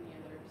any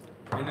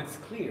other. And it's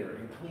clear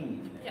and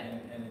clean, yeah.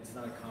 and it's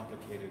not a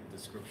complicated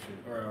description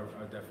or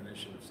a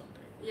definition of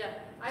something. Yeah,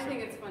 I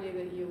think it's funny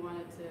that you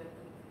wanted to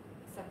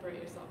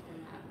separate yourself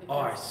from that. Oh,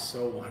 I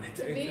so wanted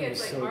to. To me, it's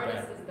like so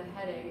artist bad. is the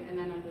heading, and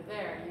then under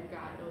there you've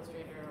got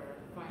illustrator or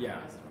fine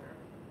artist or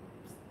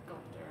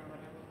sculptor or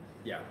whatever.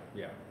 Yeah,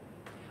 yeah.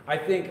 I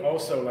think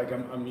also, like,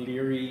 I'm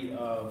leery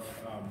of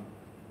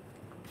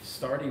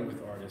starting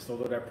with artists,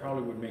 although that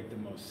probably would make the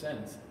most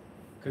sense,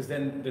 because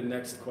then the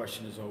next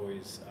question is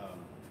always,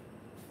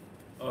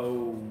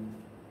 oh,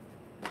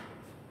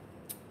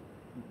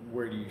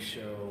 where do you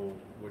show?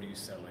 What are you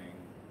selling?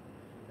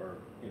 Or,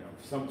 you know,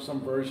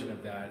 some version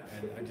of that,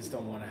 and I just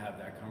don't want to have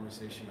that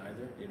conversation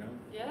either, you know?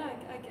 Yeah,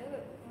 I get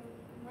it.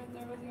 I'm right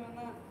there with you on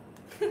that.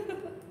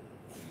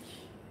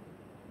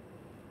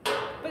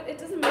 But it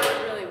doesn't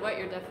matter really what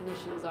your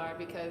definitions are,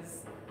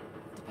 because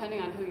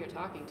depending on who you're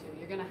talking to,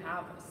 you're going to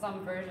have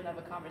some version of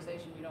a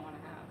conversation you don't want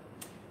to have.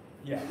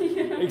 Yeah.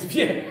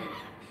 Yeah.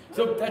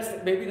 So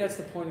maybe that's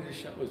the point of the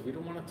show, is we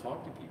don't want to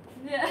talk to people.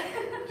 Yeah.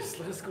 Just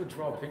let us go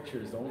draw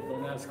pictures.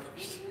 Don't ask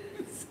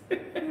questions.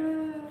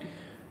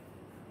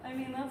 I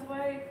mean, that's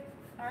why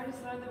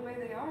artists are the way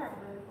they are.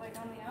 We're like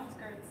on the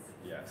outskirts.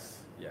 Yes,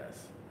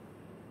 yes.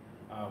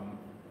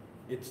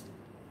 It's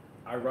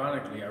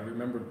ironically, I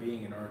remember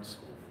being in art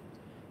school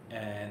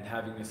and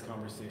having this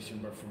conversation,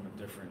 but from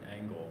a different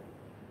angle.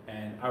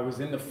 And I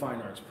was in the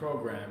fine arts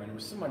program, and it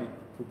was somebody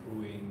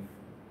poo-pooing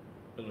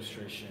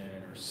illustration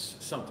or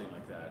something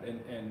like that.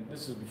 And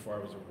this is before I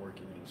was a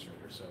working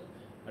illustrator, so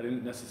I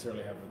didn't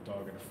necessarily have a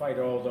dog in a fight,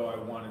 although I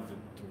wanted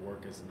to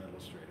work as an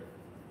illustrator.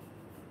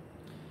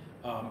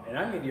 And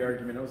I made the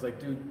argument, I was like,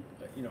 dude,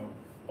 you know,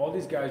 all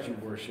these guys you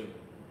worship,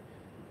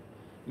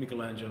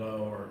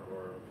 Michelangelo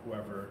or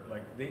whoever,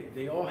 like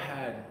they all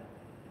had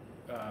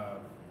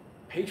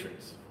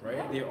patrons, right?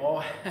 Yeah. They all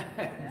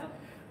had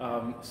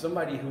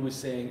somebody who was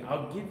saying,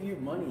 I'll give you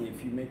money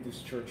if you make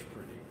this church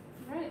pretty.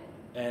 Right.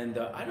 And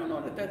I don't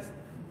know that that's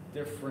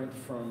different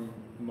from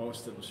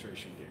most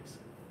illustration gigs.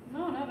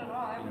 No, not at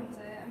all. I wouldn't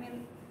say. I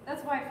mean,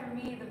 that's why for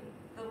me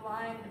the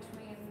line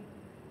between,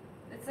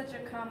 it's such a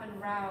common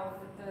row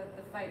with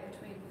the fight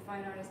between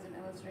fine artist and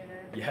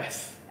illustrator.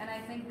 Yes. And I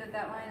think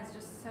that line is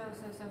just so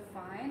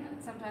fine.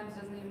 It sometimes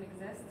doesn't even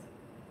exist.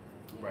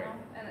 You Right. know?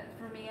 And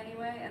for me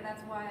anyway, and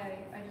that's why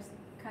I just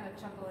kind of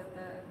chuckle at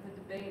the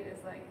debate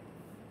is like,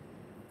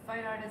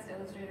 fine artist,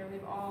 illustrator,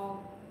 we've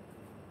all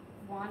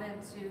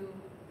wanted to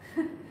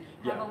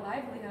have a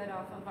livelihood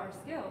off of our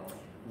skills.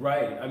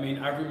 Right. I mean,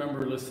 I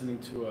remember listening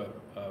to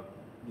a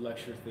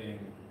lecture thing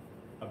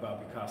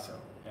about Picasso,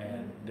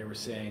 and they were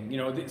saying, you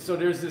know, so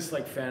there's this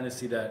like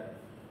fantasy that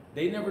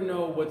they never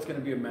know what's going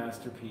to be a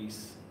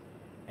masterpiece,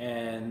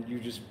 and you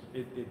just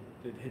it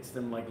hits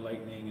them like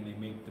lightning, and they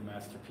make the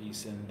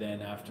masterpiece, and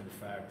then after the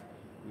fact,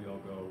 we all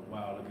go,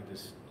 wow, look at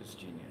this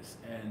genius.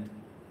 And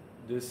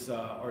this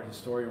art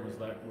historian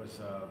was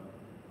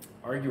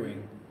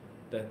arguing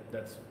that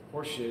that's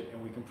horseshit,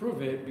 and we can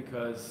prove it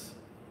because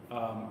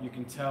you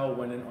can tell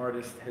when an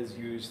artist has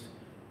used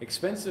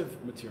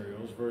expensive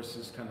materials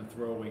versus kind of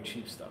throwaway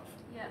cheap stuff.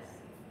 Yes.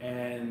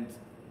 And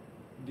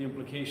the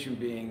implication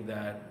being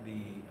that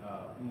the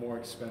more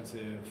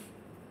expensive,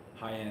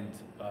 high-end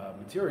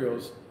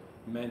materials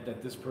meant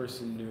that this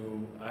person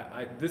knew,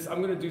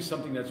 I'm going to do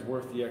something that's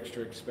worth the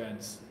extra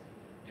expense,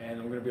 and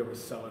I'm going to be able to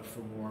sell it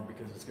for more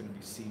because it's going to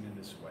be seen in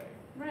this way.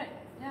 Right.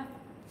 Yeah.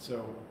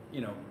 So,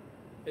 you know,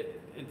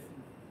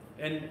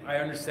 and I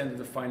understand that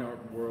the fine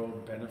art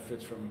world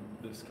benefits from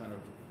this kind of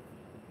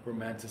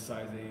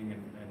romanticizing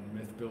and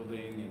myth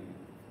building,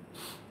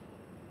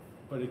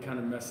 but it kind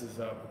of messes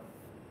up.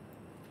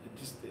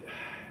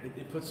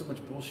 It puts so much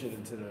bullshit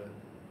into the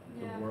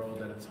world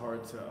that it's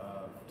hard to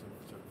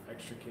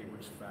extricate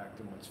what's fact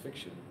and what's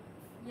fiction.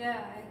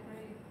 Yeah, I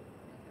agree.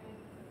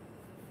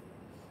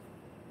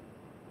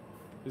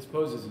 This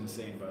pose is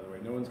insane, by the way.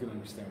 No one's going to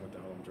understand what the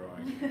hell I'm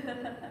drawing.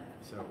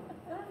 So,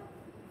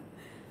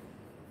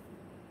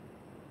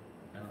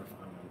 I don't know if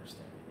I'm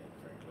understanding it,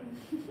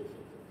 frankly.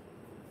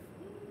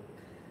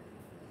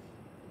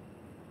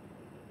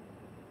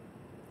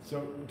 So,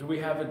 do we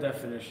have a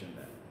definition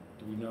then?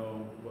 Do we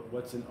know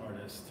what's an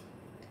artist?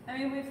 I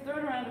mean, we've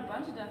thrown around a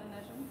bunch of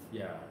definitions.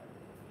 Yeah.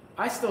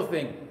 I still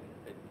think,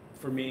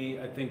 for me,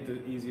 I think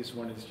the easiest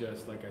one is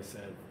just, like I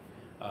said,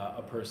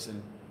 a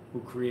person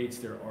who creates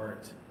their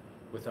art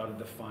without a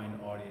defined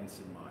audience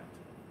in mind.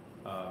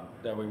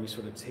 That way we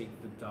sort of take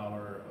the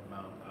dollar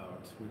amount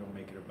out. We don't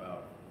make it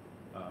about,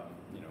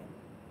 you know,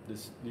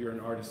 you're an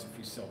artist if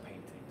you sell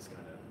paintings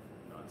kind of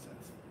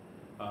nonsense.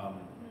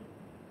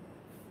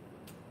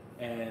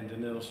 And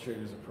an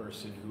illustrator is a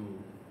person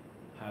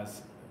who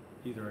has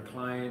either a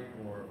client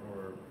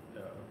or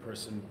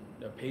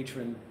a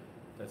patron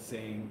that's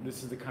saying,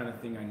 this is the kind of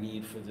thing I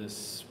need for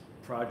this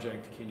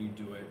project, can you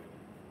do it?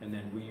 And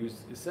then we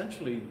use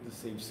essentially the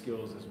same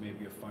skills as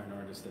maybe a fine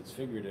artist that's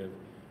figurative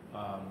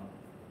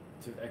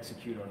to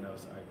execute on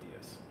those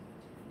ideas.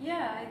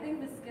 Yeah, I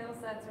think the skill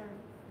sets are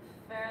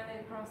fairly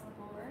across the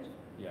board.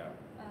 Yeah.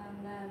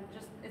 And then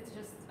it's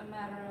just a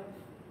matter of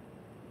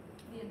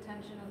the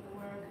intention of the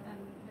work and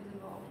who's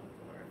involved with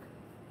the work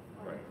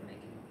or the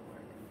making of the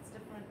work. It's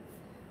different.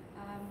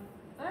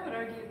 But I would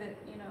argue that,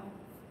 you know,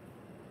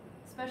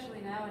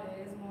 especially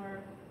nowadays,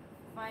 more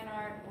fine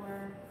art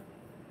or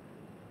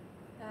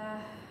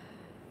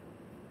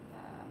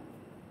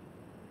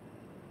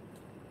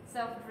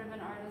self-driven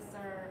artists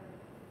are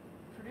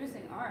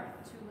producing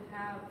art to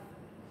have,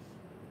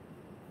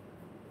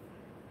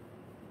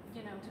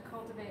 you know, to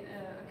cultivate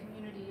a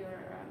community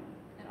or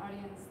an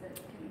audience that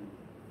can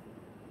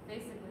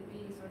basically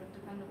be sort of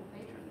dependable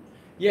patrons.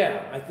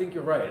 Yeah, I think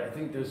you're right. I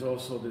think there's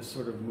also this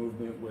sort of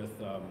movement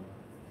with,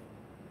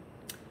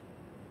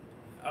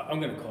 I'm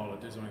going to call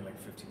it, there's only like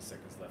 15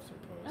 seconds left to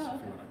pose. Oh, okay.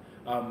 If you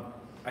wanna.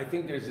 I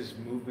think there's this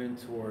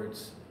movement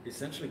towards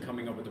essentially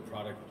coming up with the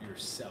product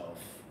yourself,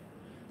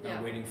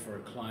 not waiting for a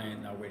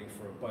client, not waiting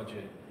for a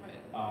budget,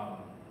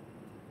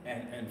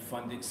 and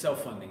funding,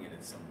 self-funding it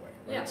in some way.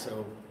 Right? Yeah.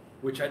 So,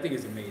 which I think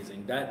is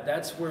amazing.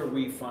 That's where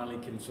we finally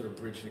can sort of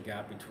bridge the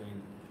gap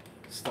between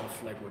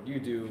stuff like what you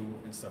do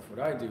and stuff what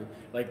I do.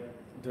 Like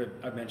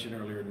I mentioned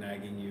earlier,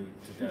 nagging you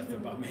to death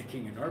about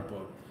making an art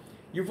book.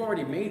 you've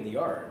already made the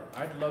art.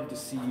 I'd love to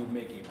see you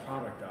make a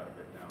product out of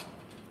it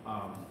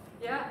now.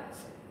 Yeah.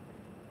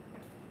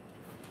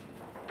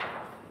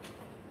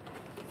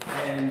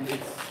 And is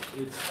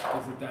it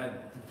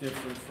that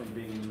different from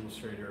being an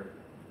illustrator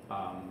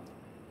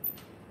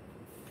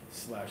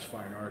slash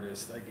fine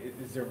artist? Like,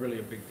 is there really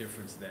a big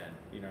difference then,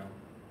 you know?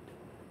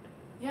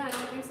 Yeah, I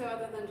don't think so,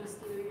 other than just,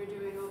 you know, you're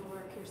doing all the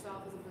work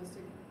yourself as opposed to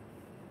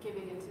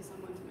giving it to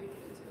someone to make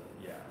it into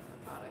a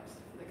product,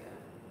 like a,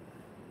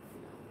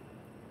 you know.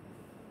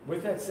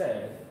 With that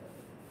said,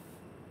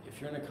 if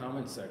you're in the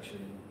comments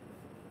section,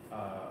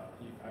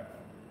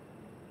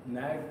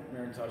 nag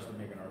Mairin-taj to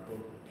make an art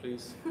book,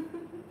 please.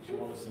 She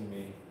won't listen to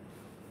me.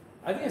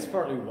 I think it's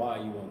partly why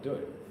you won't do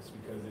it. It's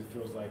because it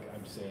feels like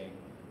I'm saying,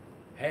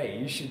 hey,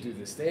 you should do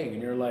this thing.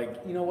 And you're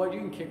like, you know what, you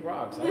can kick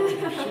rocks. I don't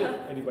do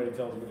shit anybody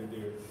tells me to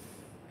do.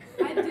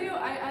 I do.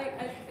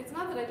 It's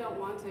not that I don't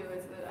want to.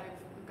 It's that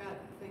I've got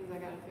things I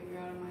got to figure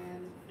out on my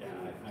end. Yeah,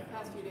 the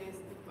past few days,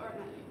 or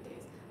not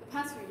days, the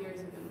past few years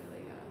have been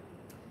really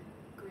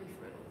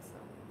grief-riddled. So.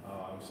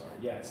 Oh, I'm sorry.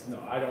 Yes, no,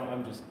 I don't.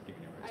 I'm just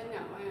giving you a hard I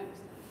time. know.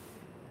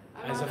 I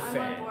understand.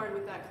 I'm on board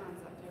with that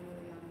concept. I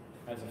really am.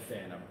 As a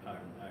fan, I'm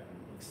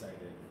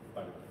excited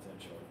by the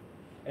potential.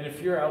 And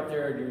if you're out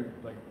there and you're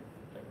like,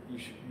 you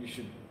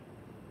should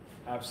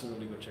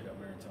absolutely go check out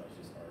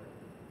Mairin-taj's art.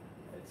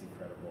 It's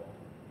incredible.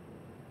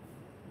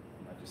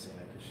 I'm not just saying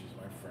that because she's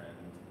my friend.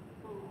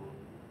 Oh.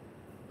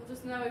 Well,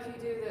 just know if you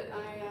do that,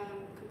 I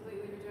am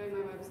completely redoing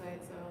my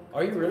website. So.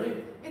 Are you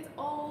really? It's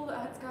old.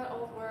 It's got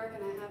old work,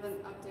 and I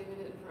haven't updated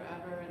it in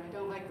forever, and I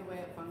don't like the way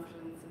it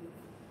functions and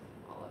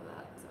all of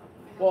that. So.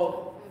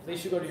 Well, they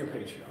should go to your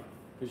Patreon,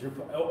 because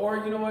or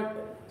you know what?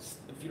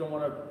 If you don't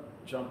want to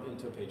jump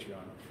into a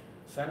Patreon,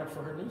 sign up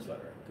for her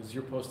newsletter, because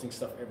you're posting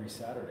stuff every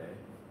Saturday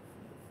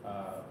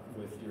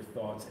with your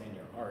thoughts and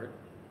your art.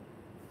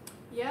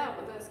 Yeah,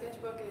 but the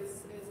sketchbook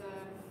is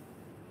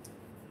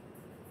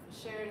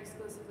shared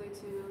exclusively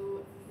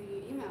to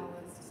the email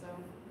list, so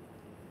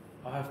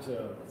I'll have to.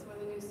 That's where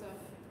the new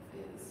stuff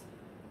is,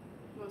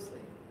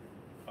 mostly.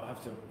 I'll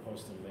have to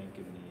post a link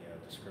in the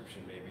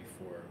description maybe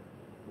for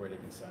where they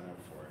can sign up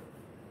for it.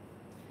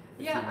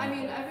 Yeah, I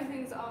mean,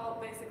 everything's all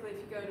basically, if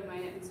you go to my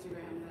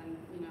Instagram, then,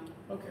 you know,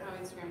 Okay. how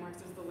Instagram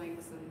works, there's the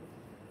links in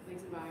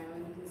bio,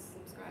 and you can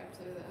subscribe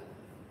to the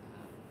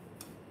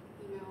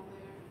email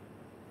there.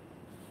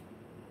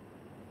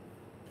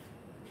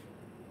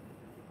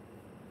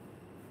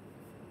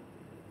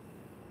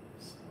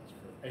 Sounds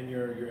good. And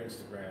your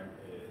Instagram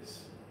is,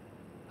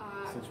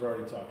 since we're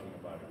already talking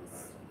about it,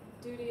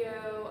 we might as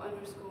well. Studio_MAIR.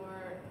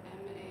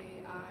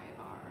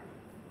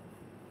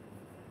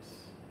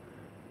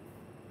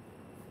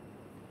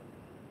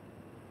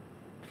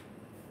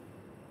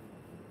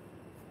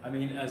 I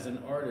mean, as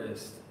an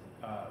artist,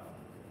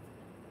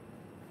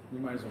 we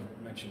might as well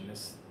mention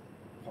this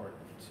part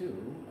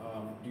too.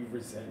 Do you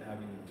resent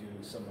having to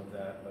do some of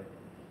that, like,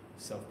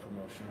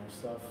 self-promotional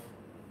stuff?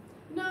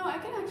 No, I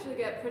can actually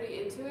get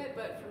pretty into it,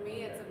 but for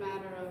me, it's a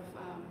matter of,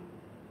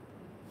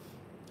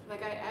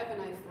 like, I ebb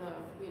and I flow,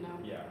 you know?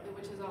 Yeah.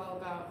 Which is all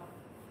about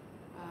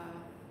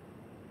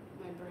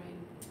my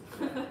brain.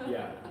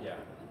 Yeah.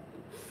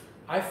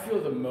 I feel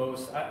the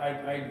most,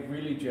 I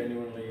really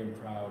genuinely am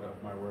proud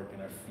of my work,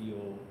 and I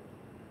feel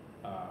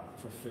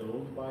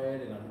fulfilled by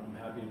it, and I'm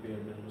happy to be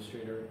an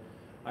illustrator.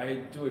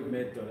 I do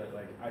admit though that,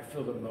 like, I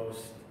feel the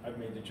most, I've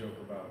made the joke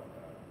about,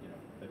 you know,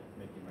 that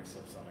making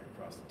myself sound like a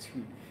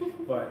prostitute,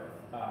 but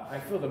I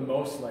feel the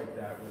most like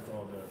that with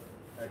all the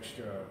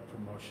extra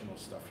promotional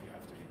stuff you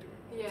have to be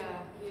doing.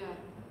 Yeah.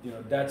 You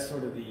know, that's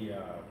sort of the you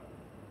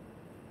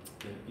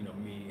know,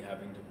 me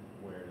having to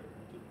wear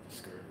the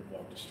skirt and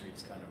walk the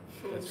streets kind of,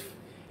 that's,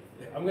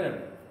 I'm going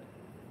to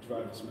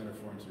drive this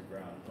metaphor into the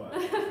ground, but,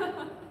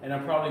 and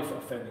I'm probably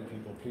offending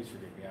people, please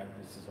forgive me,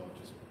 this is all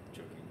just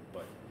joking,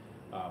 but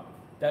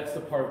that's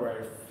the part where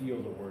I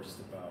feel the worst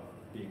about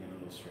being an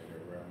illustrator,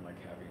 where I'm like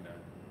having to,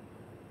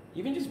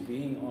 even just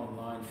being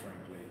online,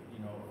 frankly,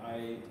 you know,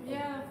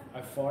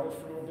 I fought it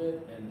for a little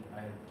bit, and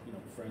I had, you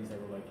know, friends that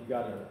were like,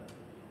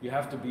 you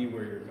have to be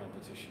where your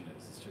competition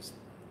is. It's just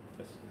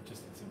that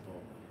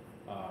simple.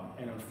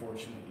 And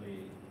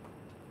unfortunately,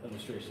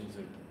 illustration is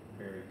a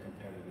very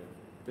competitive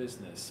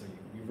business, so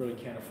you really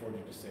can't afford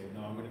to just say,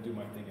 no, I'm going to do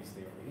my thing and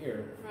stay over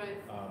here. Right.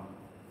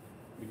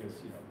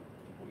 Because, you know,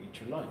 people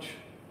eat your lunch,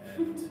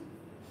 and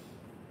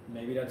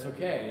maybe that's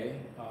okay,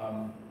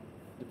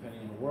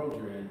 depending on the world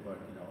you're in. But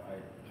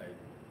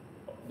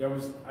you know,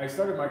 I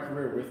started my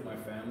career with my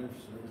family,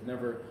 so there was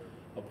never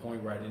a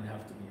point where I didn't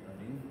have to be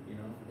earning, you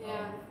know.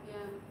 Yeah.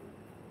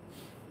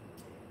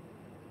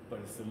 But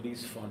it's the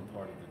least fun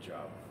part of the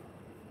job,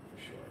 for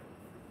sure.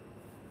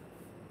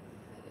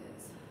 It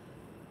is.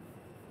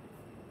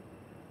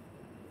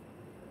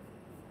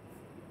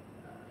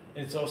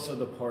 It's also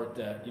the part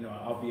that, you know,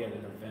 I'll be at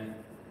an event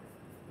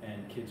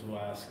and kids will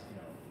ask, you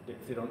know,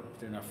 if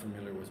they're not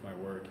familiar with my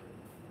work,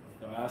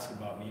 they'll ask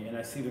about me, and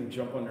I see them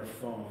jump on their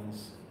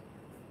phones,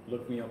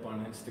 look me up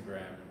on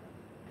Instagram,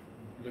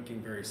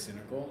 looking very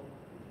cynical,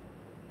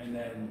 and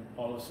then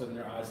all of a sudden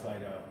their eyes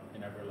light up,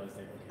 and I realize,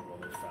 like, okay, well,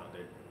 they found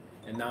it.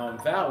 and now I'm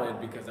valid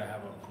because I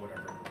have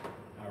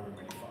however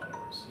many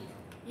followers, you know.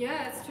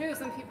 Yeah, it's true.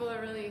 Some people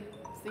are really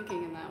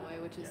thinking in that way,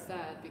 which is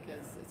sad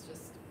because it's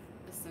just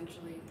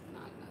essentially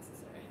not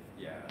necessary.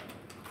 Yeah.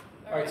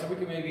 All right, so we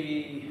can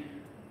maybe,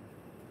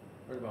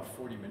 we're at about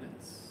 40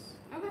 minutes.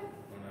 Okay. Want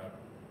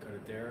to cut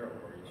it there,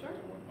 or you want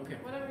to do one? Okay.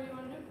 Whatever you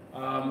want to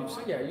do.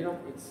 So yeah, you know,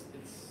 it's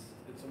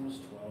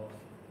almost 12.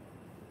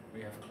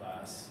 We have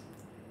class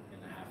in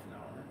a half an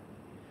hour.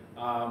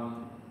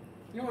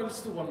 You know what?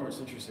 Let's do one more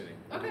since you're sitting.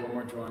 Okay. One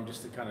more drawing,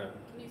 just to kind of.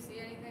 Can you see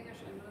anything, or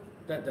should I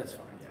move? That's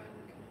fine.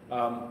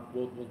 Yeah.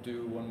 We'll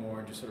do one more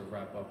and just sort of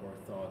wrap up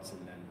our thoughts,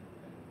 and then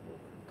we'll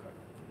cut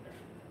from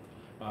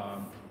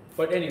there.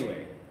 But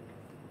anyway,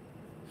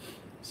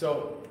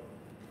 so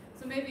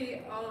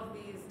maybe all of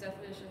these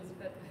definitions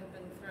that have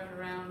been thrown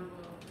around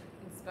will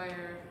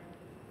inspire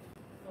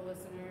the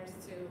listeners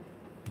to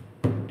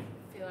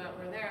feel out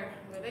where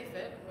they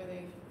fit, where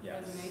they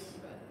resonate.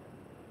 But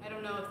I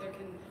don't know if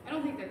I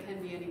don't think there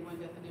can be any one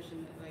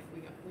definition that like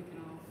we can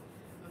all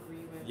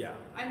agree with. Yeah.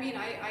 I mean,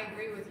 I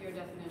agree with your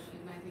definition.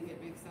 I think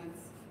it makes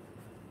sense.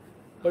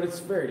 But it's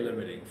very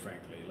limiting,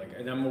 frankly. Like,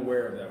 and I'm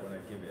aware of that when I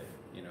give it.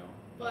 You know.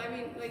 Well, I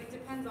mean, like,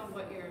 depends on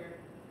what your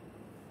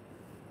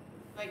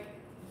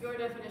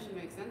definition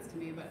makes sense to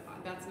me, but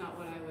that's not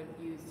what I would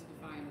use to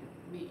define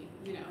me,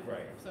 you know?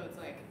 Right. So it's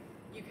like,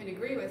 you can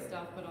agree with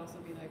stuff, but also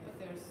be like, but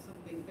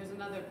there's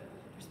another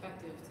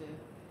perspective to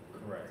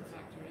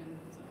factor in,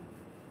 so.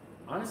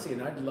 Honestly,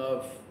 and I'd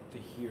love to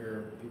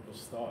hear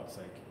people's thoughts,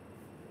 like,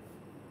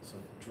 so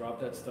drop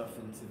that stuff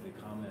into the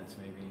comments,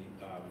 maybe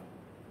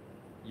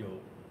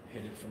you'll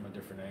hit it from a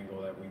different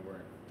angle that we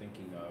weren't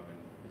thinking of, and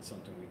it's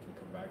something we can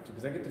come back to,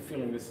 because I get the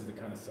feeling this is the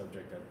kind of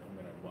subject that I'm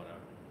going to want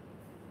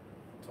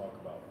to talk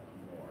about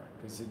more,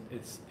 because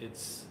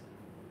it's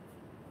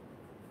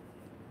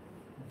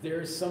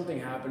there's something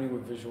happening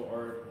with visual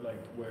art,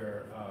 like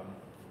where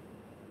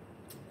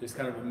there's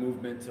kind of a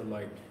movement to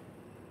like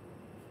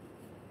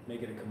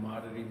make it a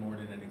commodity more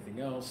than anything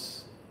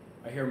else.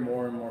 I hear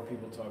more and more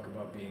people talk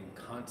about being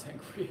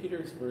content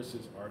creators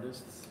versus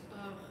artists.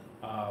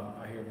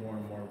 I hear more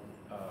and more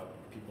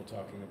people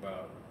talking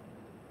about,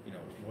 you know,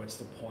 what's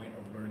the point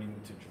of learning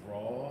to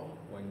draw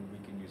when we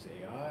can use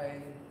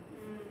AI?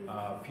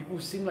 People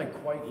seem like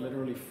quite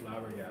literally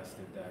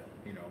flabbergasted that,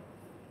 you know,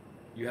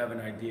 you have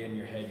an idea in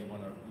your head you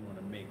want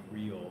to make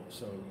real,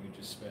 so you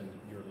just spend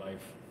your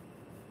life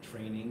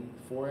training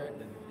for it,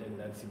 and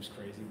that seems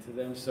crazy to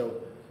them.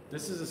 So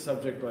this is a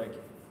subject, like,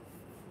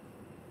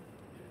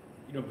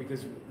 you know,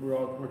 because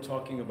we're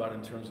talking about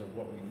in terms of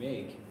what we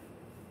make,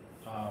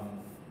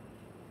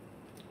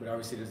 but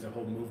obviously there's a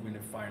whole movement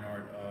in fine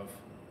art of,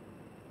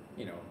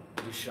 you know,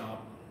 Duchamp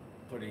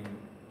putting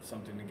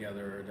something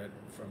together that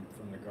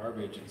from the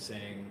garbage and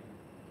saying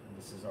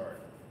this is art,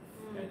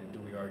 and do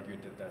we argue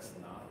that that's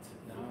not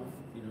now?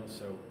 You know,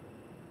 so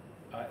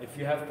if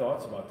you have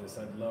thoughts about this,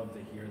 I'd love to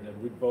hear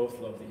them. We'd both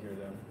love to hear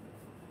them.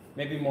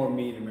 Maybe more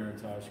me than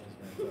Mairin-taj, because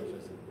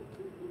Mairin-taj doesn't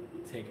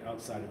take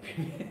outside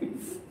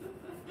opinions.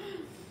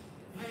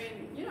 I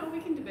mean, you know, we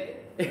can debate.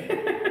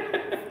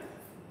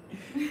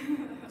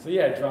 So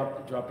yeah,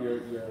 drop your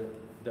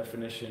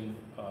definition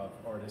of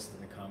artist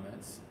in the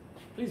comments.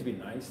 Please be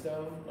nice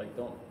though, like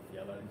don't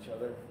yell at each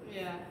other.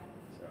 Yeah.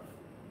 So,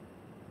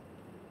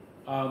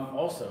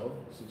 also,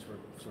 since we're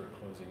sort of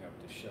closing up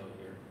the show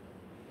here,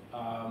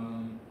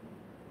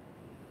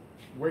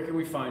 where can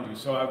we find you?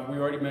 So we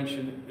already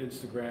mentioned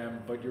Instagram,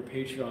 but your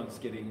Patreon's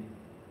getting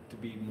to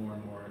be more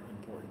and more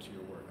important to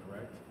your work,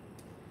 correct?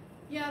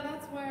 Yeah,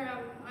 that's where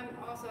I'm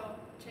also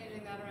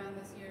changing that around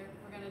this year.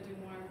 We're going to do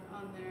more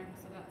on there,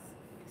 so that's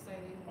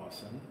exciting.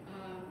 Awesome.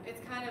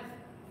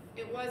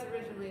 It was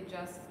originally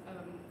just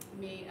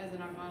me as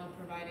an art model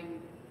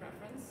providing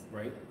reference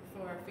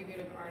for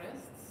figurative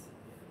artists,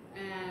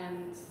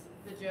 and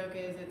the joke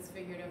is it's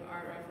figurative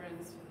art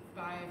reference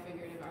by a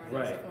figurative artist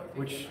for figurative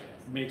which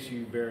artists. Makes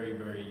you very,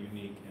 very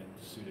unique and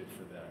suited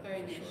for that.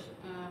 Very niche.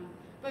 Sure.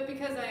 But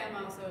because I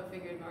am also a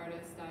figurative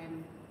artist,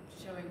 I'm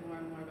showing more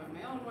and more about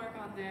my own work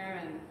on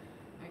there, and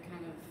I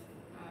kind of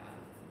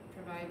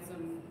provide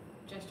some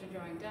gesture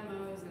drawing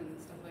demos and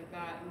stuff like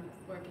that, and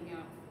working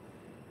out.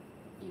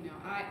 You know,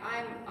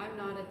 I'm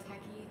not a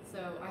techie,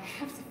 so I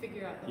have to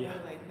figure out the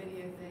whole like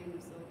video thing.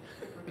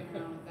 So working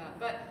around with that,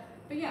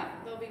 but yeah,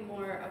 there'll be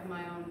more of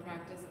my own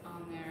practice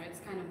on there. It's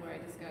kind of where I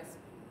discuss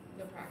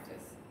the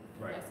practice,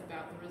 less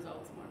about the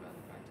results, more about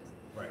the practice.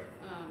 Right.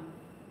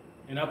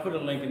 And I'll put a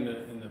link in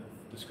the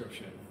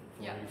description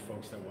for you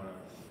folks that want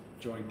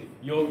to join.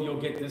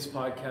 You'll get this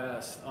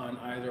podcast on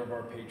either of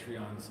our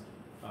Patreons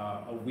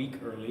a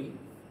week early.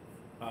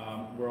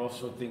 We're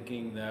also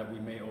thinking that we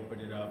may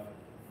open it up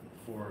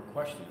for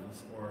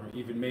questions, or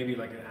even maybe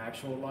like an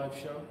actual live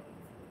show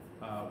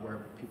where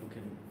people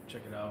can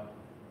check it out,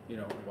 you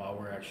know, while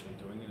we're actually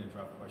doing it and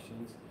drop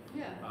questions.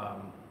 Yeah.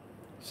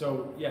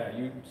 So yeah,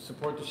 you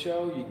support the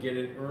show, you get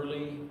it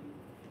early,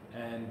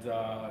 and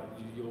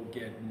you'll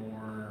get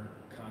more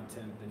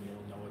content than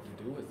you'll know what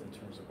to do with in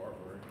terms of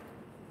artwork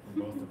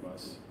from both of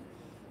us.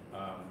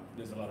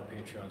 There's a lot of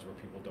Patreons where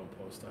people don't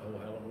post a whole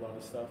hell of a lot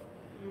of stuff.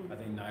 I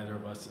think neither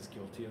of us is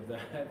guilty of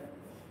that.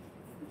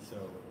 So,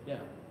 yeah.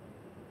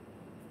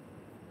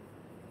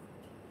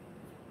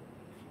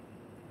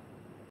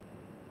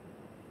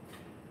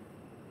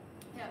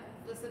 Yeah,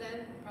 listen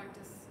in,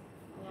 practice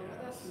along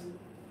with us, and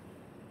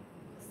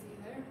we'll see you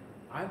there.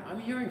 I'm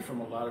hearing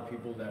from a lot of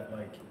people that,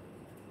 like,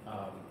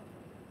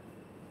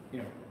 you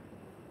know,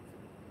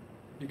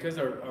 because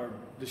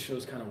this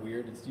show's kind of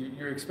weird.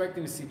 You're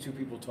expecting to see two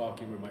people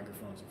talking with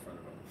microphones in front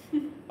of them.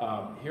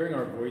 Hearing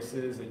our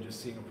voices and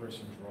just seeing a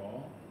person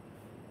draw,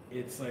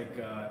 it's like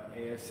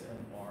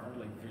ASMR,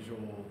 like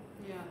visual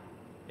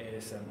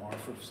ASMR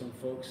for some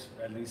folks.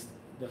 At least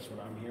that's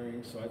what I'm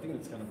hearing. So I think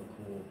it's kind of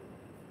a cool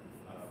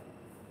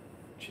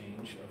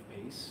change of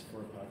pace for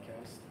a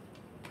podcast,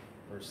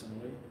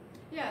 personally.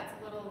 Yeah, it's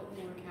a little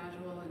more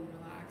casual and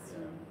relaxed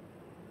and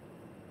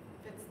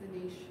fits the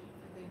niche,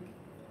 I think.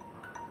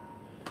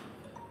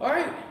 All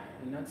right,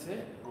 and that's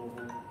it. We'll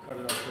cut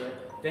it off there.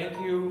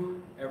 Thank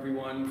you,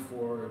 everyone,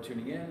 for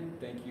tuning in.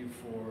 Thank you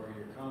for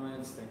your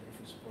comments. Thank you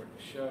for supporting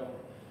the show.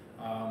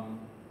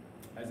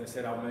 As I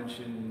said, I'll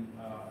mention,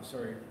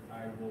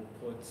 I will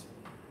put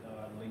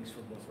links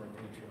for both of our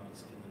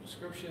Patreons in the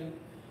description.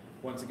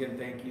 Once again,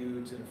 thank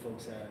you to the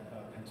folks at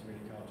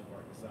Pennsylvania College of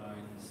Art and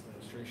Design's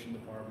illustration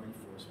department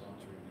for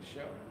sponsoring the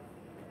show.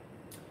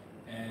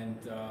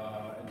 And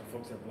the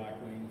folks at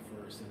Blackwing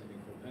for sending me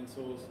cool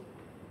pencils.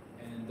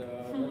 And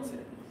that's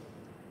it.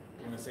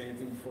 You want to say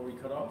anything before we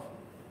cut off?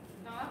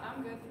 No,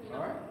 I'm good. You know,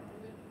 all right.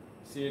 I'm good.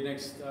 See you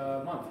next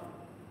month.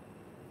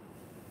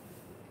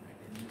 I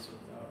did this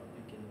without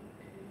making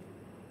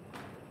a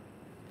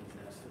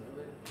disaster of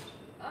it.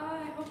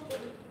 I hope the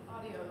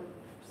audio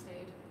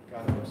stayed.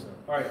 God, I hope so.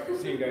 All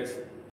right. See you guys.